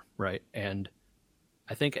it more, right? And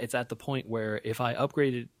I think it's at the point where if I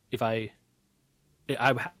upgraded, I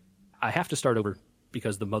have to start over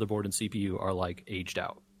because the motherboard and CPU are like aged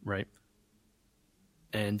out, right?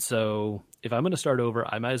 And so if I'm going to start over,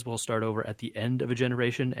 I might as well start over at the end of a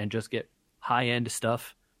generation and just get high-end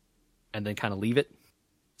stuff and then kind of leave it,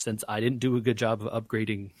 since I didn't do a good job of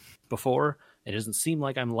upgrading before. It doesn't seem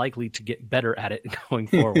like I'm likely to get better at it going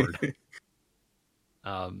forward.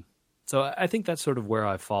 So I think that's sort of where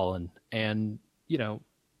I've fallen. And,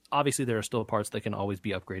 obviously there are still parts that can always be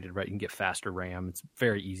upgraded, right? You can get faster RAM. It's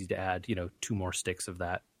very easy to add, 2 more sticks of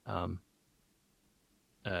that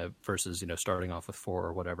versus, starting off with 4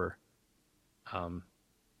 or whatever.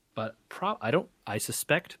 But I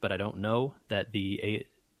suspect, but I don't know, that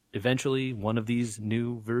eventually one of these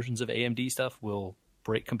new versions of AMD stuff will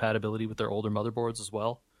break compatibility with their older motherboards as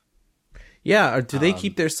well. Yeah, or do they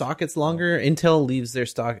keep their sockets longer? Intel leaves their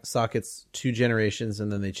sockets 2 generations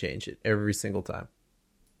and then they change it every single time.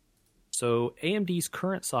 So AMD's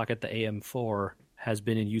current socket, the AM4, has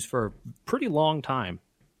been in use for a pretty long time.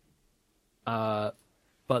 But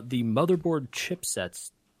the motherboard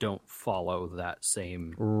chipsets don't follow that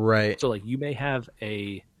same... Right. So, like, you may have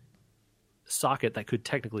a socket that could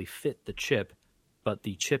technically fit the chip, but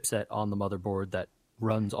the chipset on the motherboard that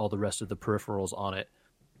runs all the rest of the peripherals on it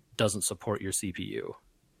doesn't support your CPU.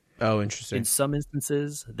 Oh, interesting. In some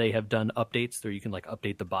instances, they have done updates where you can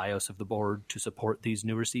update the BIOS of the board to support these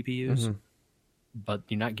newer CPUs, mm-hmm. but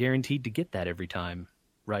you're not guaranteed to get that every time,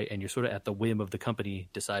 right? And you're sort of at the whim of the company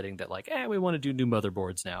deciding that, we want to do new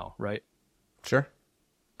motherboards now, right? Sure.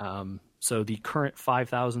 So the current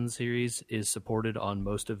 5000 series is supported on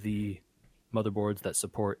most of the motherboards that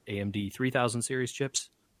support AMD 3000 series chips,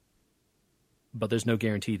 but there's no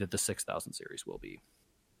guarantee that the 6000 series will be.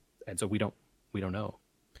 And so we don't know.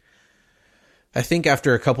 I think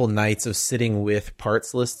after a couple nights of sitting with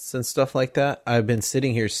parts lists and stuff like that, I've been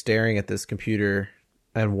sitting here staring at this computer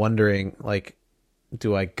and wondering, like,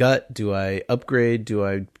 do I gut? Do I upgrade? Do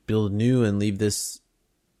I build new and leave this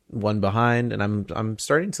one behind? And I'm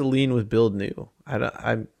starting to lean with build new.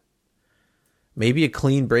 I'm maybe a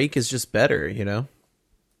clean break is just better, you know?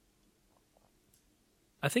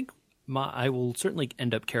 I think I will certainly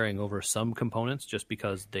end up carrying over some components just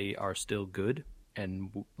because they are still good.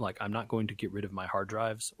 And like, I'm not going to get rid of my hard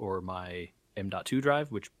drives or my M.2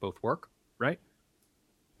 drive, which both work, right?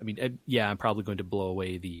 I mean, yeah, I'm probably going to blow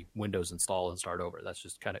away the Windows install and start over. That's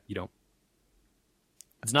just kind of,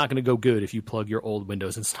 it's not going to go good if you plug your old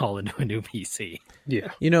Windows install into a new PC. Yeah.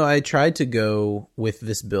 You know, I tried to go with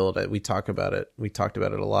this build. We talked about it. We talked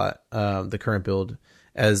about it a lot. The current build,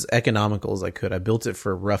 as economical as I could. I built it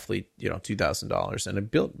for roughly, $2,000, and I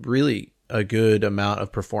built really a good amount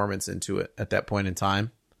of performance into it at that point in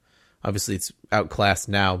time. Obviously, it's outclassed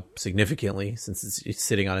now significantly since it's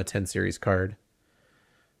sitting on a 10 series card.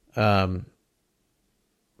 But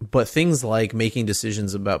things like making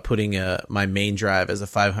decisions about putting my main drive as a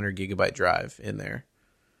 500 gigabyte drive in there,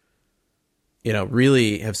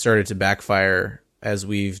 really have started to backfire as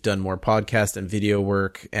we've done more podcast and video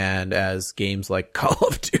work, and as games like Call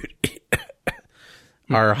of Duty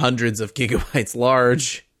are hundreds of gigabytes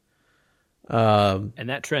large. And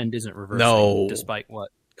that trend isn't reversing, despite what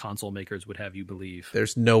console makers would have you believe.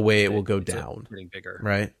 There's no way it will go down. Getting bigger,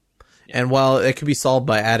 right? Yeah. And while it could be solved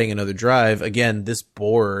by adding another drive, again, this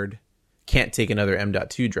board can't take another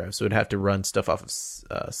M.2 drive, so it'd have to run stuff off of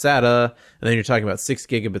SATA, and then you're talking about 6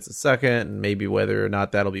 gigabits a second, and maybe whether or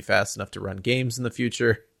not that'll be fast enough to run games in the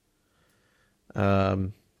future.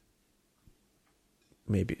 Maybe.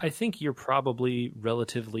 I think you're probably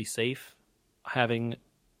relatively safe having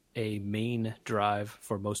a main drive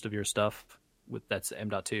for most of your stuff that's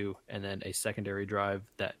M.2, and then a secondary drive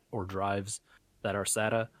or drives that are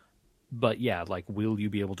SATA. But yeah, like, will you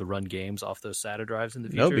be able to run games off those SATA drives in the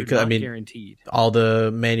future? No, because Not guaranteed. All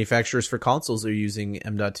the manufacturers for consoles are using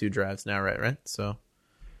M.2 drives now, right? So,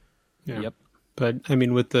 yeah. Yep. But I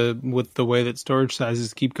mean, with the way that storage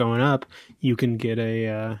sizes keep going up, you can get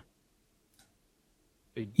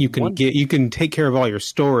you can take care of all your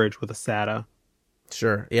storage with a SATA.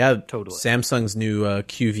 Sure. Yeah, totally. Samsung's new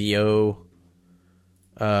QVO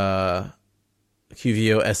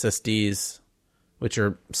SSDs, which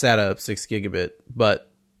are SATA 6 gigabit,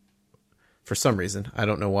 but for some reason, I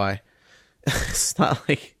don't know why. It's not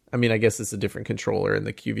like, I guess it's a different controller, and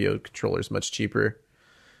the QVO controller is much cheaper,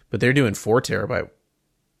 but they're doing 4 terabyte,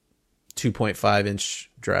 2.5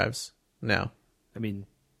 inch drives now.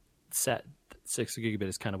 6 gigabit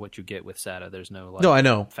is kind of what you get with SATA. There's no no, I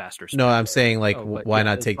know faster speed. No, I'm saying why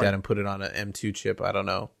not take that and put it on an M.2 chip? I don't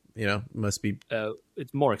know. Must be.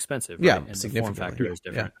 It's more expensive. Right? Yeah, and significantly. The form factor is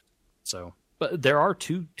different. Yeah. So, but there are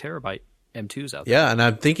 2 terabyte M.2s out there. Yeah, and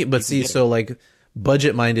I'm thinking, but see, so like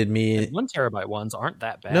budget minded me. And 1 terabyte ones aren't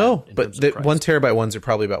that bad. No, but the 1 terabyte ones are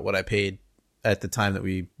probably about what I paid at the time that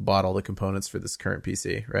we bought all the components for this current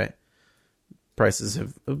PC. Right? Prices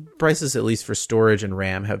at least for storage and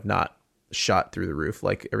RAM have not shot through the roof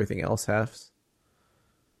like everything else has.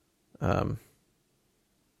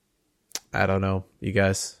 I don't know, you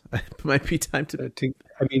guys. It might be time to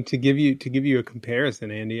give you a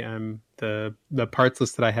comparison, Andy. The parts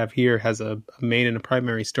list that I have here has a main and a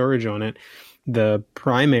primary storage on it. The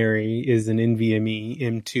primary is an NVMe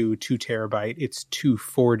M2 2 terabyte. It's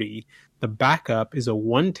 $240. The backup is a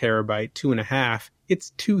 1 terabyte 2.5.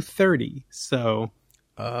 It's $230. So,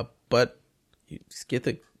 but you just get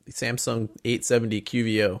the Samsung 870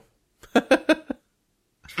 QVO.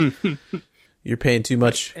 You're paying too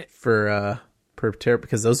much for per terabyte,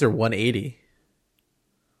 because those are 180.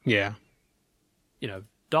 Yeah.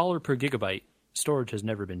 Dollar per gigabyte storage has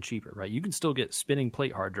never been cheaper, right? You can still get spinning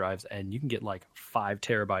plate hard drives, and you can get like 5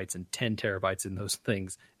 terabytes and 10 terabytes in those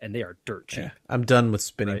things, and they are dirt cheap. Yeah. I'm done with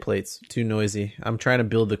spinning plates. Too noisy. I'm trying to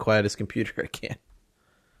build the quietest computer I can.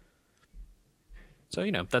 So,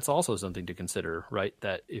 that's also something to consider, right?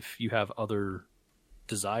 That if you have other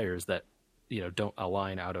desires that, don't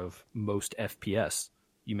align out of most FPS,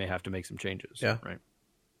 you may have to make some changes. Yeah. Right.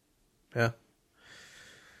 Yeah.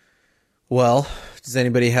 Well, does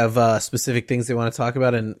anybody have specific things they want to talk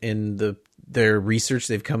about in their research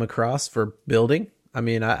they've come across for building?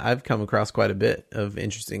 I've come across quite a bit of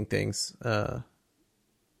interesting things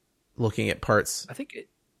looking at parts. I think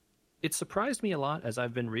it surprised me a lot as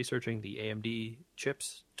I've been researching the AMD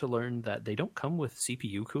chips to learn that they don't come with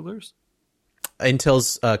CPU coolers.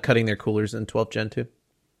 Intel's cutting their coolers in 12th Gen 2.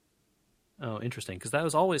 Oh, interesting. Because that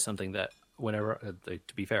was always something that whenever,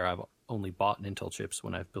 to be fair, I've only bought Intel chips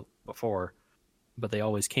when I've built before. but they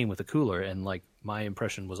always came with a cooler. And like my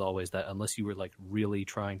impression was always that unless you were like really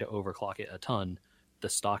trying to overclock it a ton, the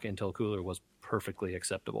stock Intel cooler was perfectly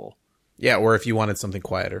acceptable. Yeah, or if you wanted something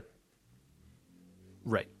quieter.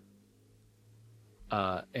 Right.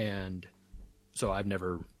 And so I've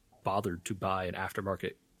never bothered to buy an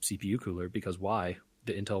aftermarket CPU cooler because why?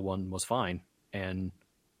 The Intel one was fine. And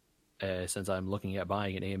since I'm looking at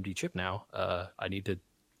buying an AMD chip now, I need to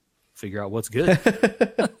figure out what's good.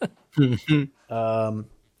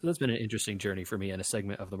 So that's been an interesting journey for me and a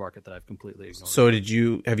segment of the market that I've completely ignored. So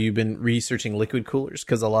have you been researching liquid coolers?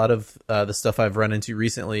 Because a lot of the stuff I've run into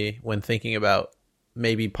recently when thinking about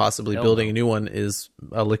maybe possibly building a new one is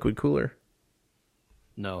a liquid cooler.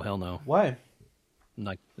 No, hell no. Why?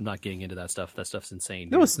 I'm not getting into that stuff. That stuff's insane.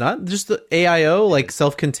 No, it's not. Just the AIO, like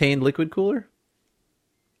self-contained liquid cooler?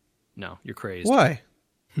 No, you're crazy. Why?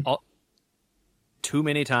 Too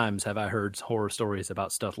many times have I heard horror stories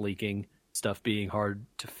about stuff leaking, stuff being hard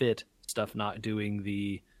to fit, stuff not doing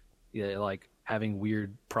like having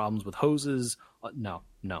weird problems with hoses. No,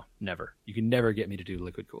 never. You can never get me to do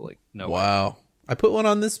liquid cooling. No way. Wow. I put one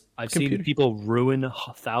on this I've computer. seen people ruin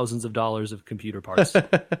thousands of dollars of computer parts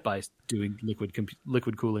by doing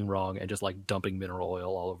liquid cooling wrong and just like dumping mineral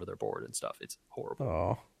oil all over their board and stuff. It's horrible.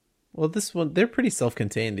 Oh. Well, this one, they're pretty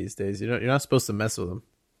self-contained these days. You're not supposed to mess with them.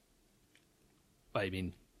 I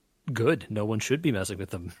mean, good. No one should be messing with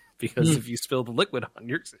them because if you spill the liquid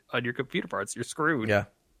on your computer parts, you're screwed. Yeah.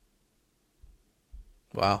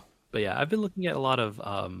 Wow. But yeah, I've been looking at a lot of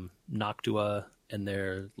Noctua and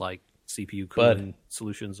their like CPU cooling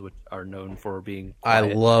solutions, which are known for being I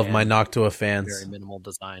quiet love and my Noctua fans. very minimal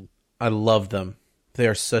design. I love them. They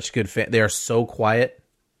are such good fans. They are so quiet.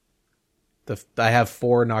 I have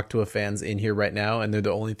 4 Noctua fans in here right now, and they're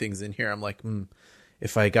the only things in here. I'm like,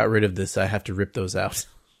 if I got rid of this, I have to rip those out.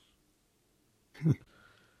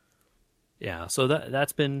 Yeah, so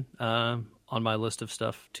that's been on my list of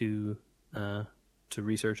stuff to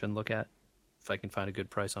research and look at if I can find a good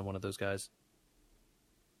price on one of those guys.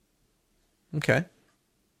 Okay.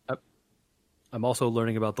 I'm also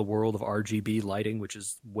learning about the world of RGB lighting, which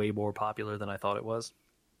is way more popular than I thought it was.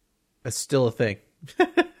 It's still a thing.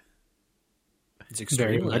 It's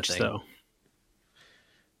extremely Very much a thing. so.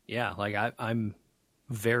 Yeah, like I'm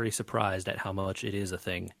very surprised at how much it is a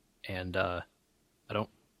thing, and I don't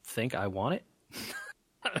think I want it,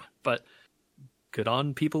 but good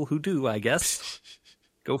on people who do, I guess.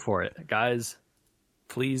 Go for it, guys.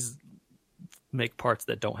 Please make parts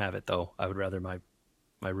that don't have it, though. I would rather my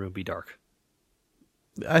room be dark.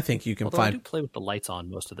 I think you can Although I find. do play with the lights on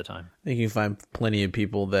most of the time. I think you can find plenty of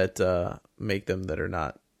people that make them that are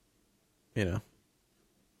not,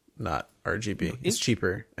 not RGB. It's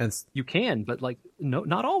cheaper, and You can, but like no,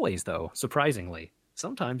 not always though. Surprisingly,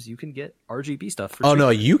 sometimes you can get RGB stuff for. oh cheaper. no,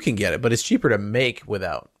 you can get it, but it's cheaper to make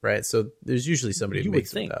without, right? So there's usually somebody who You would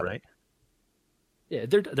makes think, it without. right? Yeah,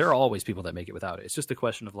 there are always people that make it without it. It's just a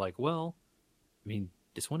question of like, well, I mean,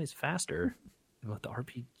 this one is faster. What the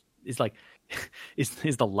RP is like,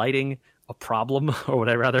 is the lighting a problem, or would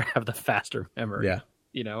I rather have the faster memory? Yeah,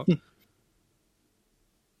 You know,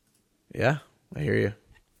 yeah, I hear you.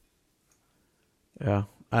 Yeah,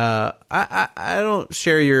 I don't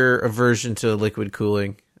share your aversion to liquid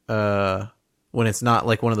cooling. When it's not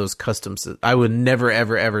like one of those custom. I would never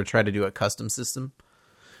ever try to do a custom system.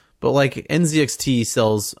 But like NZXT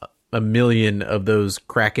sells 1 million of those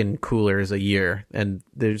Kraken coolers a year, and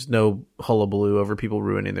there's no hullabaloo over people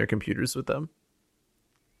ruining their computers with them.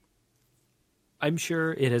 I'm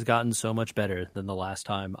sure it has gotten so much better than the last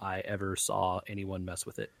time I ever saw anyone mess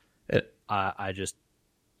with it.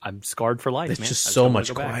 I'm scarred for life. It's man. just I so don't wanna much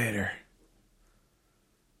go back. quieter.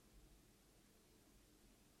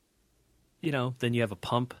 Then you have a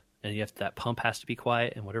pump, and that pump has to be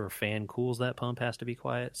quiet, and whatever fan cools that pump has to be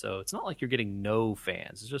quiet. So it's not like you're getting no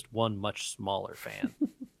fans. It's just one much smaller fan.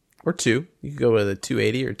 Or 2. You could go with a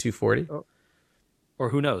 280 or 240. Or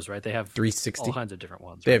who knows, right? They have 360. all kinds of different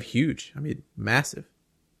ones. They Right? have huge. I mean, massive.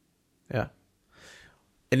 Yeah.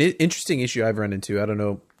 An interesting issue I've run into. I don't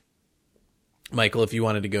know, Michael, if you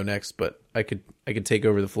wanted to go next, but I could take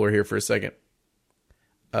over the floor here for a second.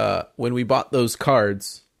 When we bought those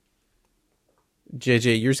cards,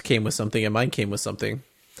 JJ, yours came with something and mine came with something,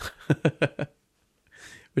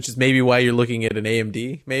 which is maybe why you're looking at an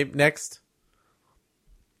AMD maybe next.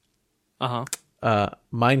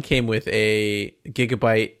 Mine came with a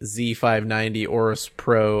Gigabyte Z590 Aorus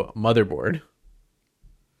Pro motherboard.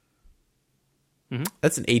 Mm-hmm.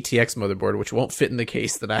 That's an ATX motherboard, which won't fit in the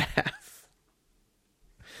case that I have.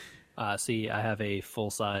 See, I have a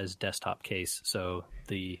full-size desktop case, so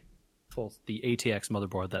the Well, the ATX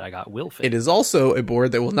motherboard that I got will fit. It is also a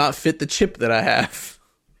board that will not fit the chip that I have.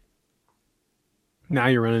 Now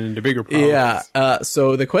you're running into bigger problems. Yeah.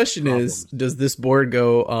 So the question is, does this board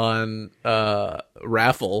go on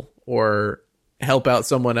raffle or help out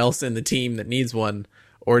someone else in the team that needs one?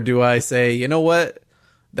 Or do I say, you know what?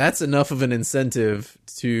 That's enough of an incentive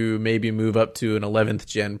to maybe move up to an 11th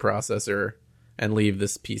gen processor and leave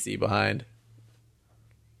this PC behind.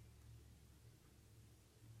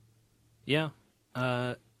 Yeah.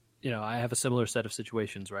 I have a similar set of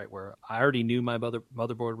situations, right, where I already knew my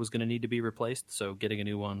motherboard was going to need to be replaced, so getting a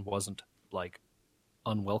new one wasn't, like,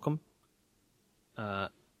 unwelcome.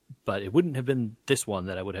 But it wouldn't have been this one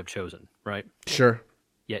that I would have chosen, right? Sure.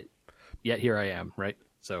 Yet here I am, right?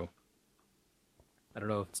 So, I don't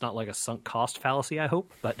know. It's not like a sunk cost fallacy, I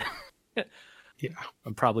hope, but Yeah.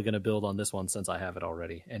 I'm probably going to build on this one since I have it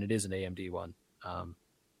already, and it is an AMD one.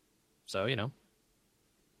 So, Yeah.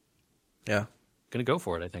 going to go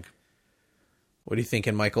for it, I think. What are you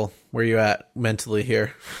thinking, Michael? Where are you at mentally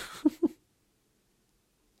here?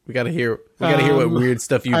 we gotta hear what weird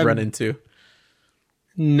stuff you've run into.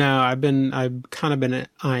 No, I've kind of been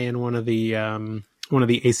eyeing one of the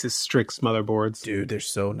Asus Strix motherboards. Dude, they're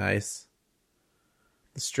so nice.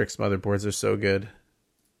 The Strix motherboards are so good.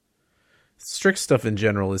 Strix stuff in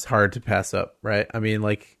general is hard to pass up, right? I mean,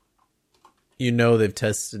 like, they've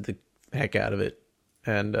tested the heck out of it.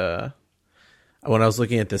 And when I was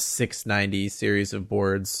looking at the 690 series of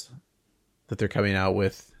boards that they're coming out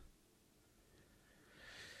with,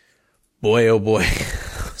 boy, oh boy,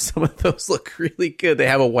 some of those look really good. They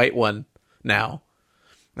have a white one now.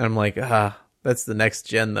 And I'm like, that's the next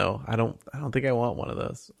gen though. I don't think I want one of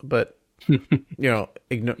those. But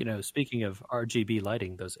speaking of RGB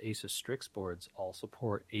lighting, those Asus Strix boards all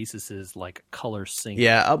support Asus's like color sync.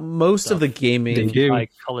 Yeah, most stuff. of the gaming,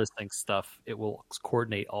 like color sync stuff, it will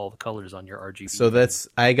coordinate all the colors on your RGB. So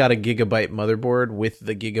I got a Gigabyte motherboard with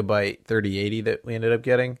the Gigabyte 3080 that we ended up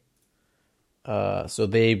getting. So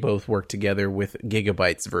they both work together with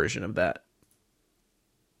Gigabyte's version of that.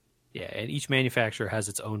 Yeah, and each manufacturer has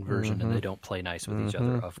its own version, and they don't play nice with each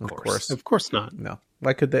other. Of course, Of course not. No.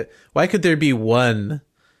 Why could there be one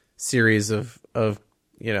series of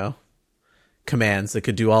commands that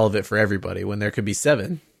could do all of it for everybody when there could be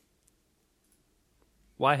 7?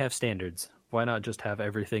 Why have standards? Why not just have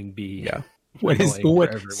everything be? Yeah. What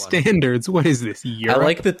standards? What is this? Europe? I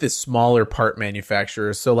like that the smaller part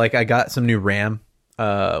manufacturers. So like I got some new RAM,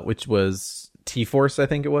 which was T-Force, I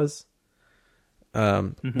think it was.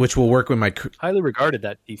 Which will work with my highly regarded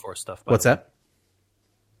that T-Force stuff. What's that?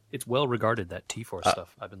 It's well regarded that T-Force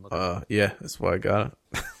stuff. I've been looking. Yeah, that's why I got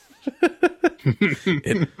it.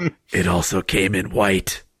 it also came in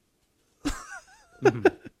white.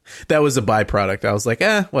 That was a byproduct. I was like,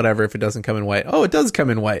 whatever. If it doesn't come in white, it does come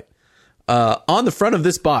in white. On the front of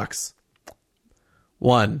this box,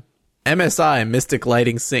 1, MSI Mystic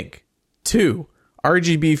Lighting Sync. 2,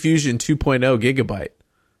 RGB Fusion 2.0 Gigabyte.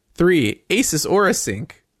 3, Asus Aura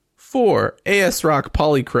Sync. 4, ASRock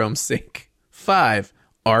Polychrome Sync. 5,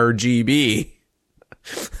 RGB.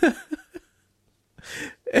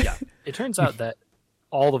 Yeah, it turns out that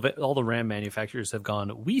all the RAM manufacturers have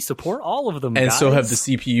gone, we support all of them, and guys. so have the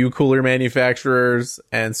CPU cooler manufacturers,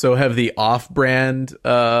 and so have the off-brand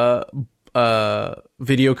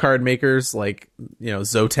video card makers like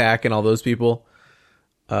Zotac and all those people,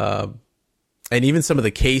 and even some of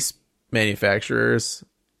the case manufacturers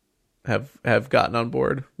have gotten on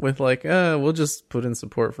board with like, we'll just put in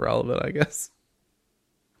support for all of it, I guess.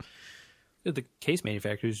 The case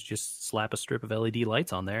manufacturers just slap a strip of LED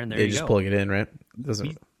lights on there, and They just plug it in, right?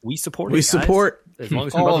 We support. We support as long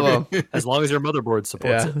as all of them. As long as your motherboard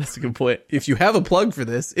supports it. That's a good point. If you have a plug for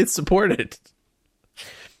this, it's supported.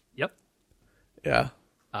 Yep. Yeah.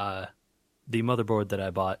 The motherboard that I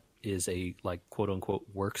bought is a like quote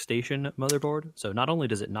unquote workstation motherboard. So not only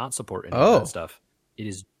does it not support any of that stuff, it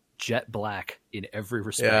is jet black in every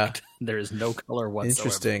respect. Yeah. There is no color whatsoever.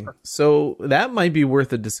 Interesting. So that might be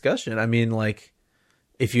worth a discussion. I mean, like,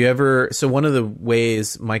 if you ever, so one of the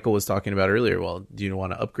ways Michael was talking about earlier, well, do you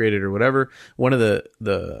want to upgrade it or whatever? One of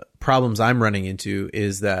the problems I'm running into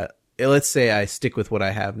is that, let's say I stick with what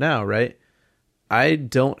I have now, right? I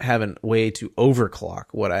don't have a way to overclock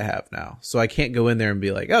what I have now. So I can't go in there and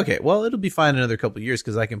be like, okay, well, it'll be fine another couple of years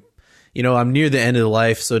because I can, I'm near the end of the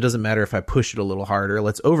life, so it doesn't matter if I push it a little harder.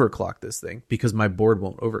 Let's overclock this thing because my board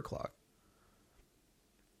won't overclock.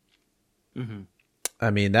 Mm-hmm. I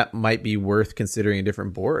mean, that might be worth considering a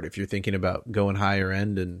different board if you're thinking about going higher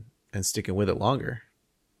end and sticking with it longer.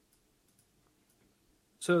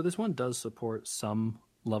 So this one does support some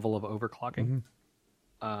level of overclocking,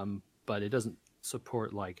 but it doesn't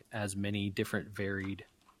support like as many different varied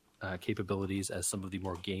capabilities as some of the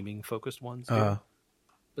more gaming focused ones do.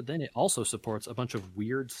 But then it also supports a bunch of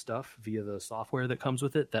weird stuff via the software that comes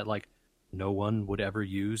with it that like no one would ever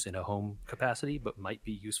use in a home capacity, but might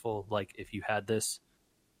be useful like if you had this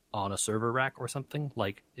on a server rack or something.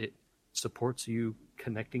 Like it supports you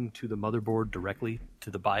connecting to the motherboard directly to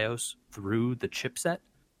the BIOS through the chipset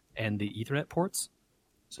and the Ethernet ports.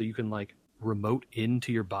 So you can like remote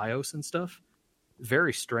into your BIOS and stuff.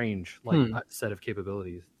 Very strange set of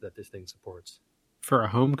capabilities that this thing supports. For a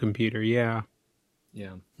home computer, yeah.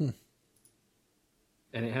 Yeah. And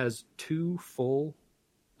it has 2 full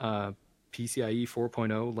PCIe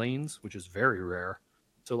 4.0 lanes, which is very rare.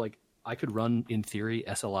 So like I could run in theory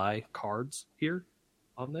SLI cards here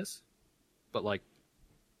on this, but like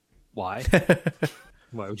why?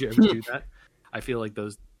 Why would you ever do that? I feel like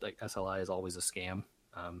those like SLI is always a scam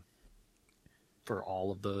for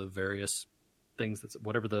all of the various things. That's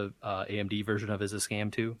whatever the AMD version of is a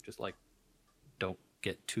scam too. Just like don't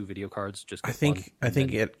get 2 video cards. Just I think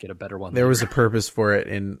get a better one. There was a purpose for it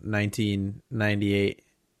in 1998,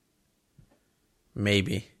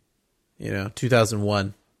 maybe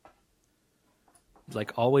 2001.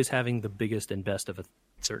 Like always having the biggest and best of a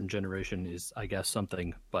certain generation is, I guess,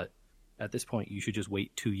 something. But at this point, you should just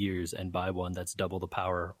wait 2 years and buy one that's double the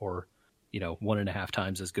power, or 1.5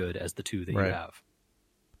 times as good as the 2 that you have.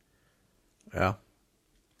 Yeah.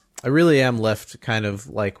 I really am left kind of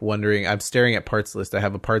like wondering. I'm staring at parts list. I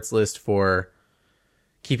have a parts list for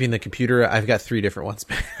keeping the computer. I've got 3 different ones.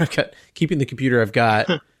 I've got keeping the computer I've got,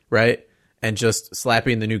 right? And just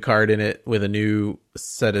slapping the new card in it with a new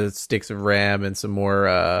set of sticks of RAM and some more,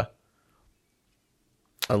 a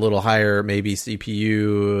little higher maybe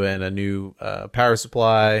CPU and a new power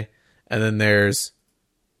supply. And then there's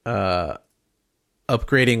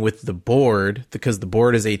upgrading with the board, because the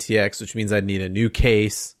board is ATX, which means I'd need a new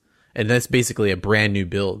case. And that's basically a brand new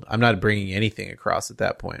build. I'm not bringing anything across at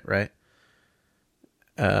that point, right?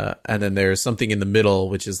 And then there's something in the middle,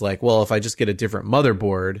 which is like, well, if I just get a different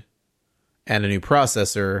motherboard and a new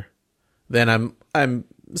processor, then I'm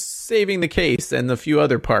saving the case and a few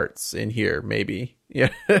other parts in here, maybe.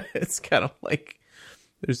 Yeah, it's kind of like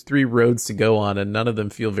there's 3 roads to go on, and none of them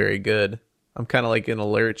feel very good. I'm kind of like in a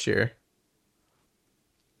lurch here.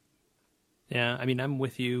 Yeah, I mean, I'm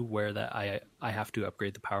with you where that I have to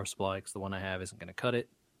upgrade the power supply because the one I have isn't going to cut it.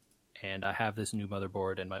 And I have this new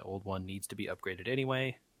motherboard, and my old one needs to be upgraded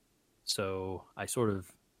anyway. So I sort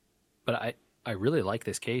of... But I really like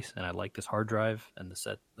this case, and I like this hard drive and the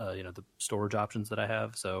set, the storage options that I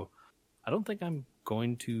have. So I don't think I'm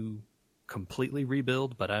going to completely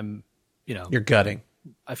rebuild, but I'm, You're gutting.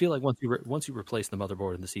 I feel like once you replace the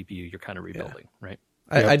motherboard and the CPU, you're kind of rebuilding, right?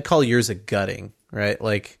 I'd call yours a gutting, right?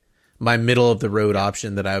 Like... My middle of the road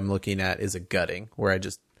option that I'm looking at is a gutting, where I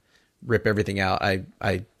just rip everything out.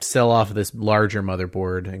 I sell off this larger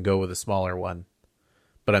motherboard and go with a smaller one,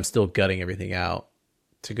 but I'm still gutting everything out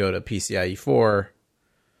to go to PCIe 4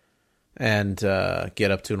 and get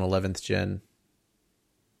up to an 11th gen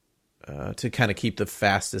to kind of keep the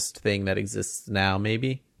fastest thing that exists now,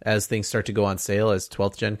 maybe, as things start to go on sale, as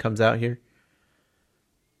 12th gen comes out here.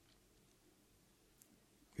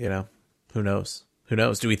 Who knows? Who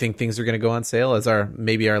knows? Do we think things are going to go on sale as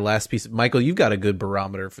maybe our last piece? Michael, you've got a good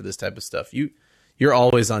barometer for this type of stuff. You're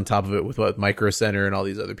always on top of it with what Micro Center and all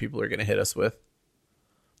these other people are going to hit us with.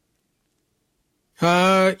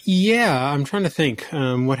 Yeah, I'm trying to think.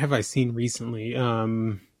 What have I seen recently?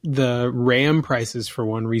 The RAM prices for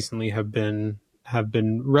one recently have been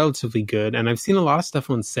relatively good, and I've seen a lot of stuff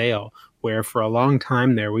on sale where for a long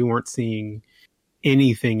time there we weren't seeing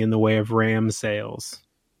anything in the way of RAM sales.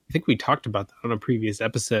 I think we talked about that on a previous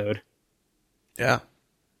episode. Yeah.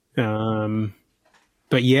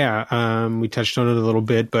 But yeah, we touched on it a little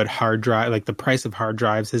bit, but hard drive, like the price of hard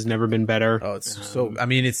drives has never been better. Oh, it's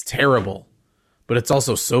it's terrible, but it's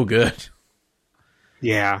also so good.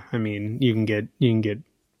 Yeah. I mean, you can get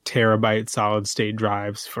terabyte solid state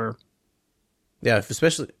drives for. Yeah.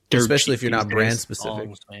 Especially if you're not brand specific.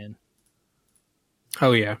 Songs, man.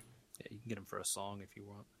 Oh yeah. Yeah. You can get them for a song if you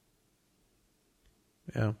want.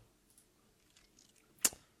 Yeah.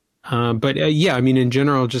 But yeah, I mean, in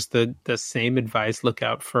general, just the same advice. Look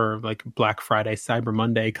out for like Black Friday, Cyber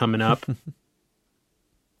Monday coming up.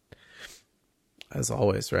 As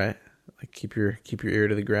always, right? Like keep your ear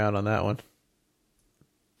to the ground on that one.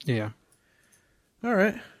 Yeah. All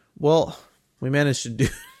right. Well, we managed to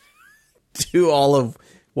do all of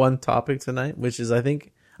one topic tonight, which is, I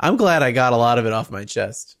think, I'm glad I got a lot of it off my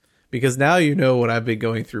chest, because now you know what I've been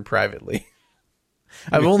going through privately.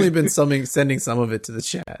 I've only been sending some of it to the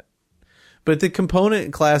chat, But the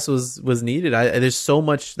component class was needed. There's so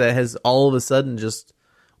much that has all of a sudden just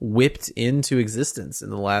whipped into existence in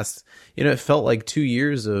the last, it felt like 2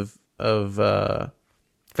 years of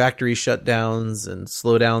factory shutdowns and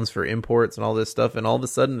slowdowns for imports and all this stuff. And all of a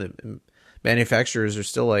sudden the manufacturers are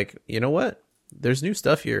still like, you know what? There's new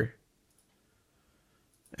stuff here.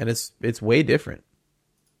 And it's way different.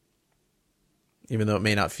 Even though it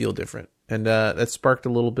may not feel different. And that sparked a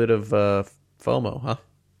little bit of FOMO, huh?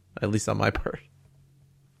 At least on my part.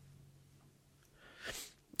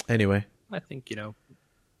 Anyway. I think,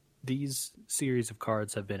 these series of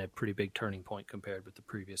cards have been a pretty big turning point compared with the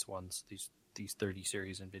previous ones, these 30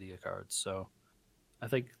 series NVIDIA cards. So I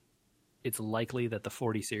think it's likely that the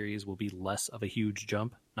 40 series will be less of a huge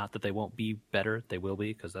jump. Not that they won't be better. They will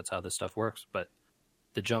be, because that's how this stuff works. But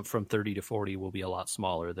the jump from 30 to 40 will be a lot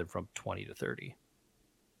smaller than from 20 to 30.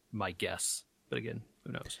 My guess. But again,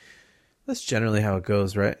 who knows? That's generally how it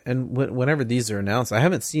goes, right? And whenever these are announced, I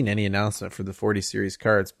haven't seen any announcement for the 40 series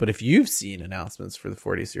cards, but if you've seen announcements for the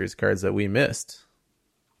 40 series cards that we missed,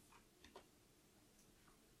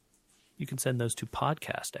 you can send those to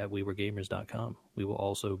podcast@wewergamers.com. We will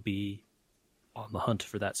also be on the hunt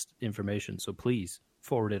for that information, so please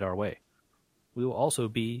forward it our way. We will also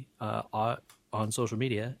be on social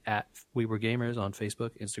media at We Were Gamers on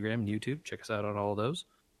Facebook, Instagram, and YouTube. Check us out on all of those.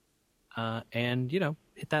 And,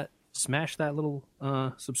 smash that little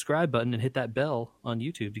subscribe button and hit that bell on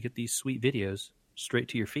YouTube to get these sweet videos straight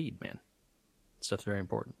to your feed, man. Stuff's very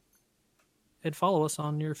important. And follow us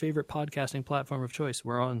on your favorite podcasting platform of choice.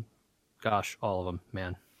 We're on, all of them,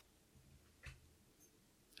 man.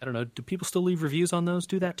 I don't know. Do people still leave reviews on those?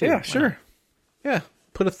 Do that too. Yeah, sure. Yeah.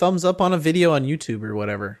 Put a thumbs up on a video on YouTube or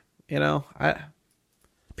whatever.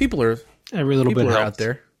 People are every little bit out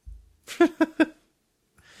there.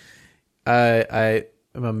 I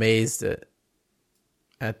am amazed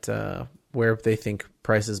at where they think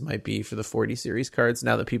prices might be for the 40 series cards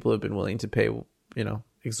now that people have been willing to pay,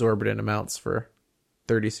 exorbitant amounts for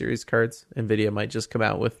 30 series cards. NVIDIA might just come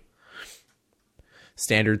out with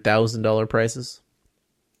standard $1,000 prices.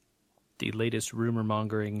 The latest rumor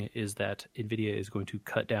mongering is that NVIDIA is going to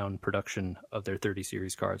cut down production of their 30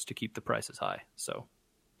 series cards to keep the prices high. So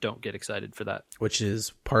don't get excited for that. Which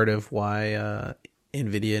is part of why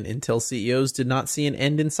NVIDIA and Intel CEOs did not see an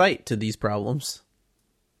end in sight to these problems.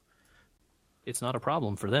 It's not a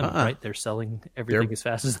problem for them, right? They're selling everything as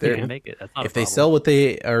fast as they can make it. That's not if they sell what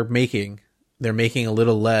they are making, they're making a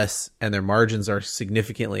little less, and their margins are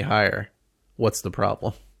significantly higher. What's the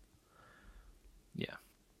problem? Yeah.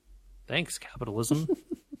 Thanks, capitalism.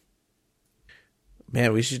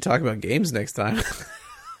 Man, we should talk about games next time.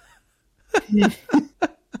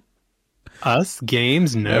 Us?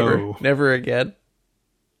 Games? No. Never again.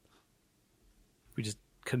 We just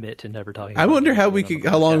commit to never talking I about wonder games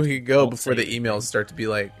how long we could go Don't before say the emails start to be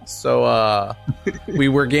like, so We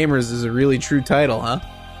Were Gamers is a really true title, huh?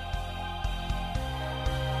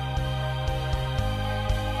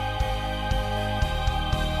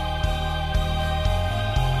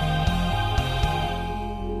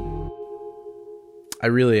 I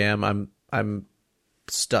really am. I'm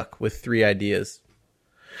stuck with 3 ideas.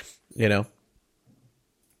 Of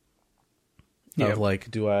like,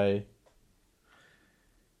 do I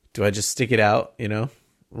just stick it out,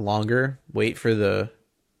 longer, wait for the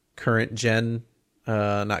current gen,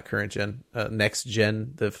 not current gen, next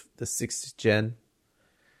gen, the 6th gen,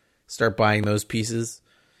 start buying those pieces,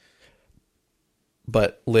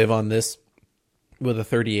 but live on this with a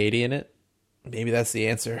 3080 in it? Maybe that's the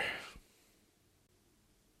answer.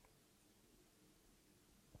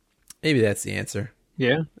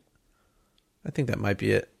 Yeah. I think that might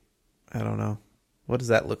be it. I don't know. What does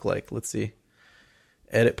that look like? Let's see.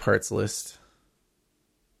 Edit parts list.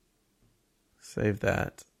 Save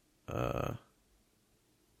that.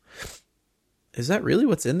 Is that really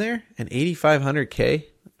what's in there? An 8500K?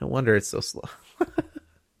 No wonder it's so slow.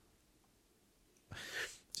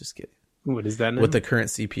 Just kidding. What is that now? What the current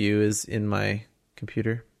CPU is in my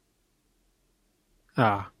computer.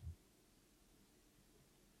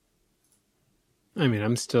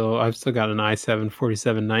 I've still got an i7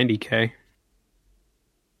 4790K.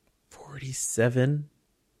 47?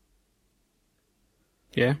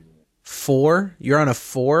 Yeah. 4? You're on a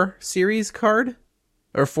 4 series card?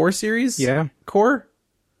 Or 4 series? Yeah. Core?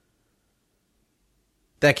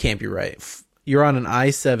 That can't be right. You're on an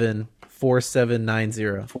i7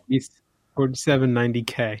 4790.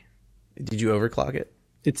 4790K. Did you overclock it?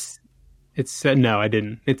 It's no, I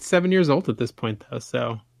didn't. It's 7 years old at this point though,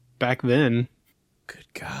 so back then. Good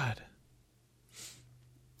God.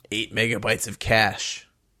 8 megabytes of cache.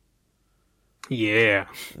 Yeah.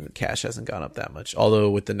 The cache hasn't gone up that much. Although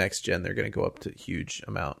with the next gen, they're going to go up to a huge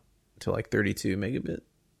amount to like 32 megabit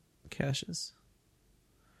caches.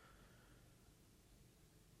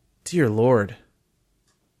 Dear Lord.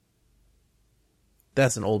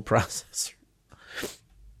 That's an old processor.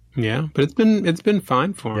 Yeah, but it's been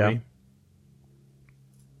fine for me.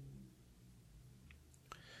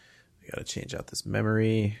 We got to change out this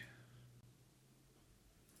memory.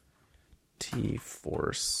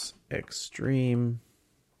 T-Force Extreme.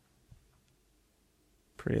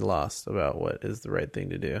 Pretty lost about what is the right thing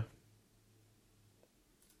to do.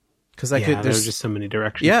 Because there's just so many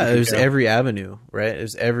directions. Yeah, there's every avenue, right?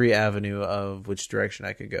 There's every avenue of which direction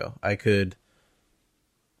I could go. I could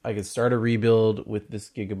start a rebuild with this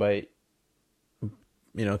Gigabyte,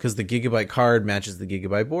 because the Gigabyte card matches the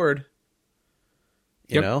Gigabyte board,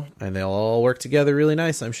 you know, and they'll all work together really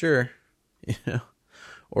nice, I'm sure.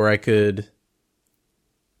 Or I could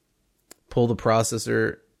pull the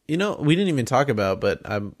processor. We didn't even talk about, but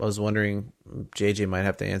I was wondering, JJ might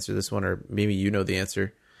have to answer this one, or maybe you know the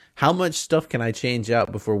answer. How much stuff can I change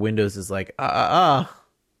out before Windows is like, Oh,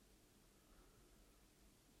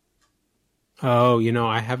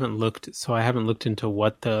 I haven't looked into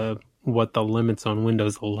what the limits on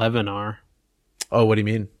Windows 11 are. Oh, what do you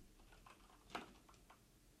mean?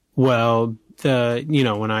 Well,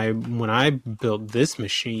 when I built this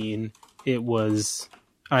machine,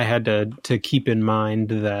 I had to keep in mind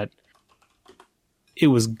that it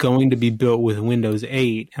was going to be built with Windows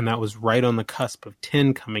 8, and that was right on the cusp of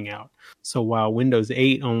 10 coming out. So while Windows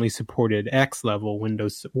 8 only supported X level,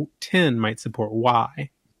 Windows 10 might support Y.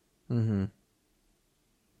 Mm-hmm.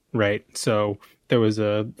 Right. So there was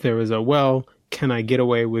a can I get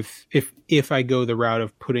away with if I go the route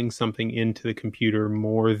of putting something into the computer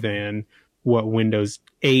more than what Windows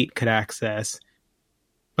 8 could access,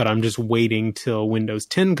 but I'm just waiting till Windows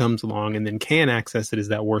 10 comes along and then can access it, is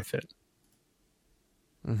that worth it?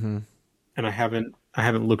 Mm-hmm. And I haven't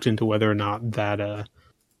looked into whether or not that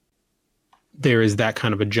there is that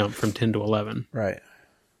kind of a jump from 10 to 11. Right.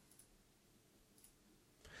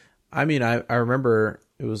 I mean, I remember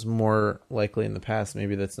it was more likely in the past.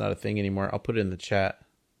 Maybe that's not a thing anymore. I'll put it in the chat.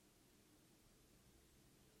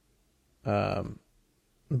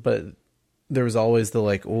 But there was always the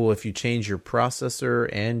if you change your processor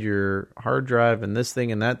and your hard drive and this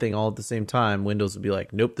thing and that thing all at the same time, Windows would be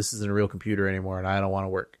like, nope, this isn't a real computer anymore and I don't want to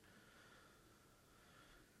work.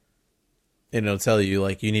 And it'll tell you,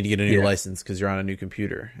 you need to get a new license because you're on a new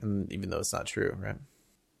computer. And even though it's not true, right?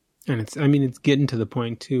 And it's getting to the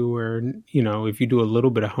point, too, where, if you do a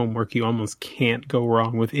little bit of homework, you almost can't go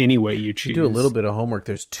wrong with any way you choose. If you do a little bit of homework,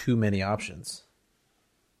 there's too many options.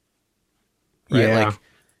 Right? Yeah.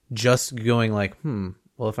 Just going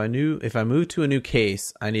well, if I move to a new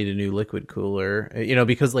case, I need a new liquid cooler,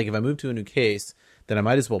 because if I move to a new case, then I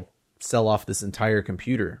might as well sell off this entire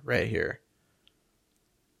computer right here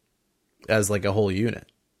as a whole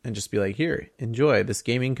unit and just be like, here, enjoy this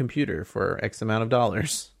gaming computer for X amount of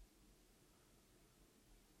dollars.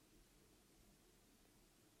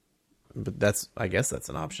 But I guess that's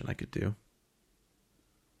an option I could do.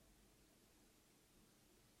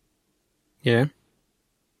 Yeah.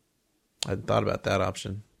 I hadn't thought about that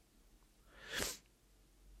option.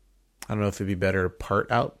 I don't know if it'd be better to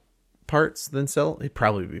part out parts than sell. It'd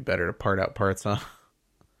probably be better to part out parts, huh?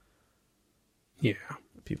 Yeah.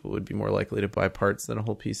 People would be more likely to buy parts than a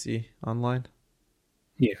whole PC online.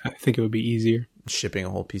 Yeah, I think it would be easier. Shipping a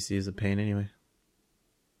whole PC is a pain anyway.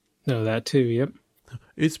 No, that too, yep.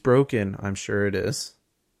 It's broken. I'm sure it is.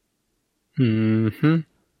 Mm-hmm.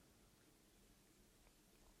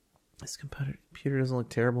 This computer doesn't look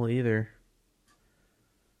terrible either.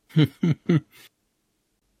 I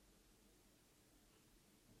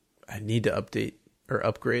need to update or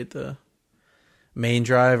upgrade the main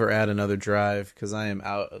drive or add another drive because I am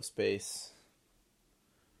out of space.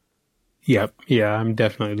 Yep. Yeah, I'm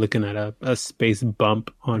definitely looking at a space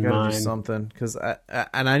bump on mine. Do something because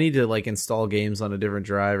I need to install games on a different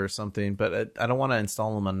drive or something, but I don't want to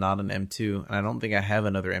install them on not an M2, and I don't think I have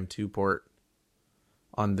another M2 port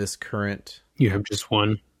on this current. You have just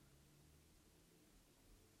one.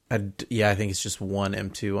 I think it's just one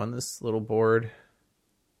M2 on this little board.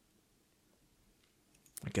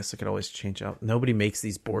 I guess I could always change out. Nobody makes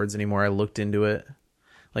these boards anymore. I looked into it,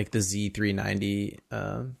 like the Z390.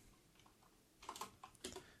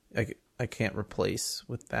 I can't replace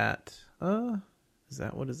with that. What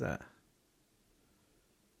is that?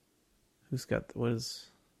 Who's got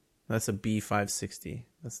that's a B560.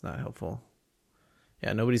 That's not helpful.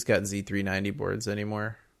 Yeah, nobody's got Z390 boards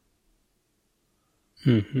anymore.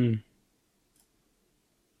 Mm-hmm.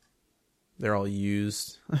 They're all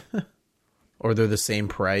used. or they're the same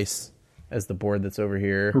price as the board that's over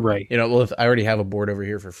here. Right. You know, well, if I already have a board over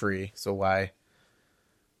here for free, so why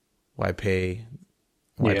pay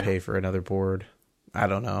for another board? I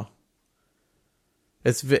don't know.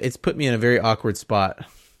 It's put me in a very awkward spot.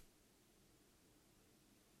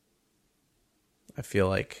 I feel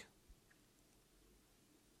like,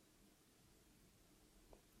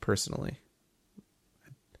 personally,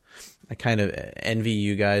 I kind of envy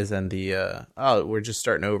you guys and the we're just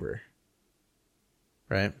starting over,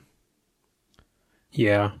 right?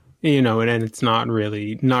 Yeah, you know, and it's not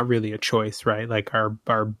really a choice, right? Like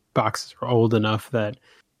our boxes are old enough that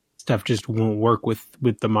stuff just won't work with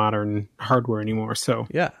the modern hardware anymore. So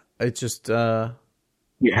Yeah, it's just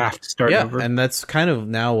you have to start over. and that's kind of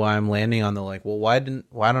now why I'm landing on the like, well, why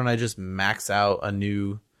don't I just max out a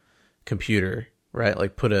new computer, right?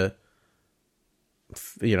 Like put a,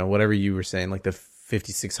 you know, whatever you were saying, like the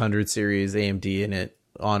 5600 series AMD in it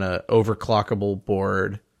on a overclockable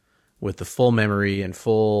board with the full memory and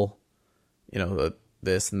full, you know,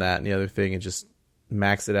 this and that and the other thing, and just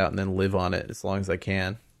max it out and then live on it as long as I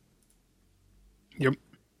can. Yep.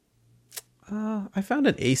 I found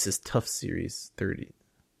an Asus Tough Series 30.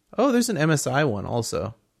 Oh, there's an MSI one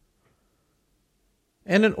also.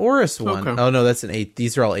 And an Aorus one. Okay. Oh, no, that's an 8.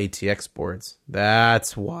 These are all ATX boards.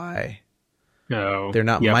 That's why. No. They're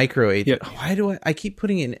not Yep. micro ATX. Yep. Why do I keep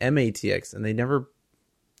putting in MATX and they never...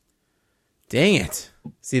 Dang it.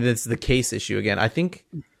 See, that's the case issue again. I think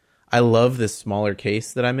I love this smaller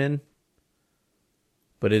case that I'm in,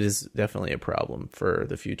 but it is definitely a problem for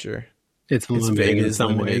the future. It's limiting in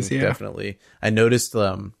some limiting, ways, yeah. definitely. I noticed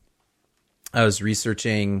I was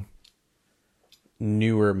researching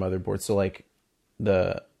newer motherboards. So like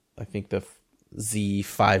I think the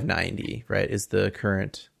Z590, right, is the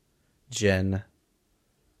current gen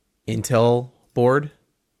Intel board.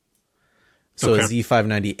 So Okay. a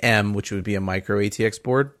Z590M, which would be a micro ATX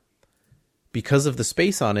board, because of the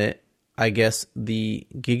space on it, I guess the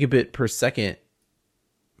gigabit per second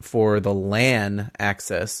for the LAN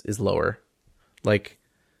access is lower. Like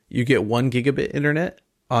you get 1 gigabit internet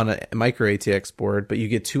on a micro ATX board, but you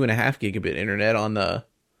get 2.5 gigabit internet on a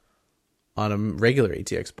regular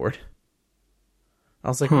ATX board. I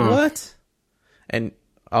was like, what? And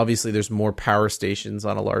obviously there's more power stations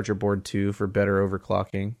on a larger board too for better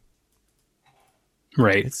overclocking.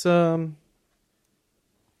 Right. It's I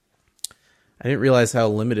didn't realize how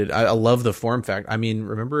limited. I love the form factor. I mean,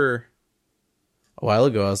 remember a while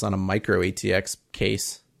ago I was on a micro ATX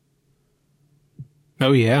case.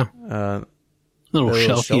 Oh yeah. Little The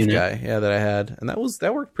shelf unit. guy, yeah, that I had, and that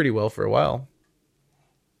worked pretty well for a while.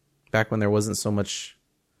 Back when there wasn't so much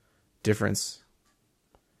difference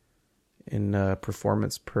in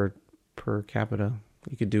performance per capita,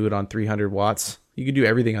 you could do it on 300 watts. You could do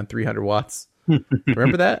everything on 300 watts.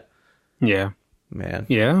 Remember that? Yeah. Man,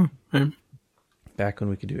 Yeah. back when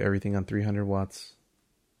we could do everything on 300 watts.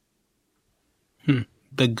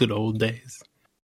 The good old days.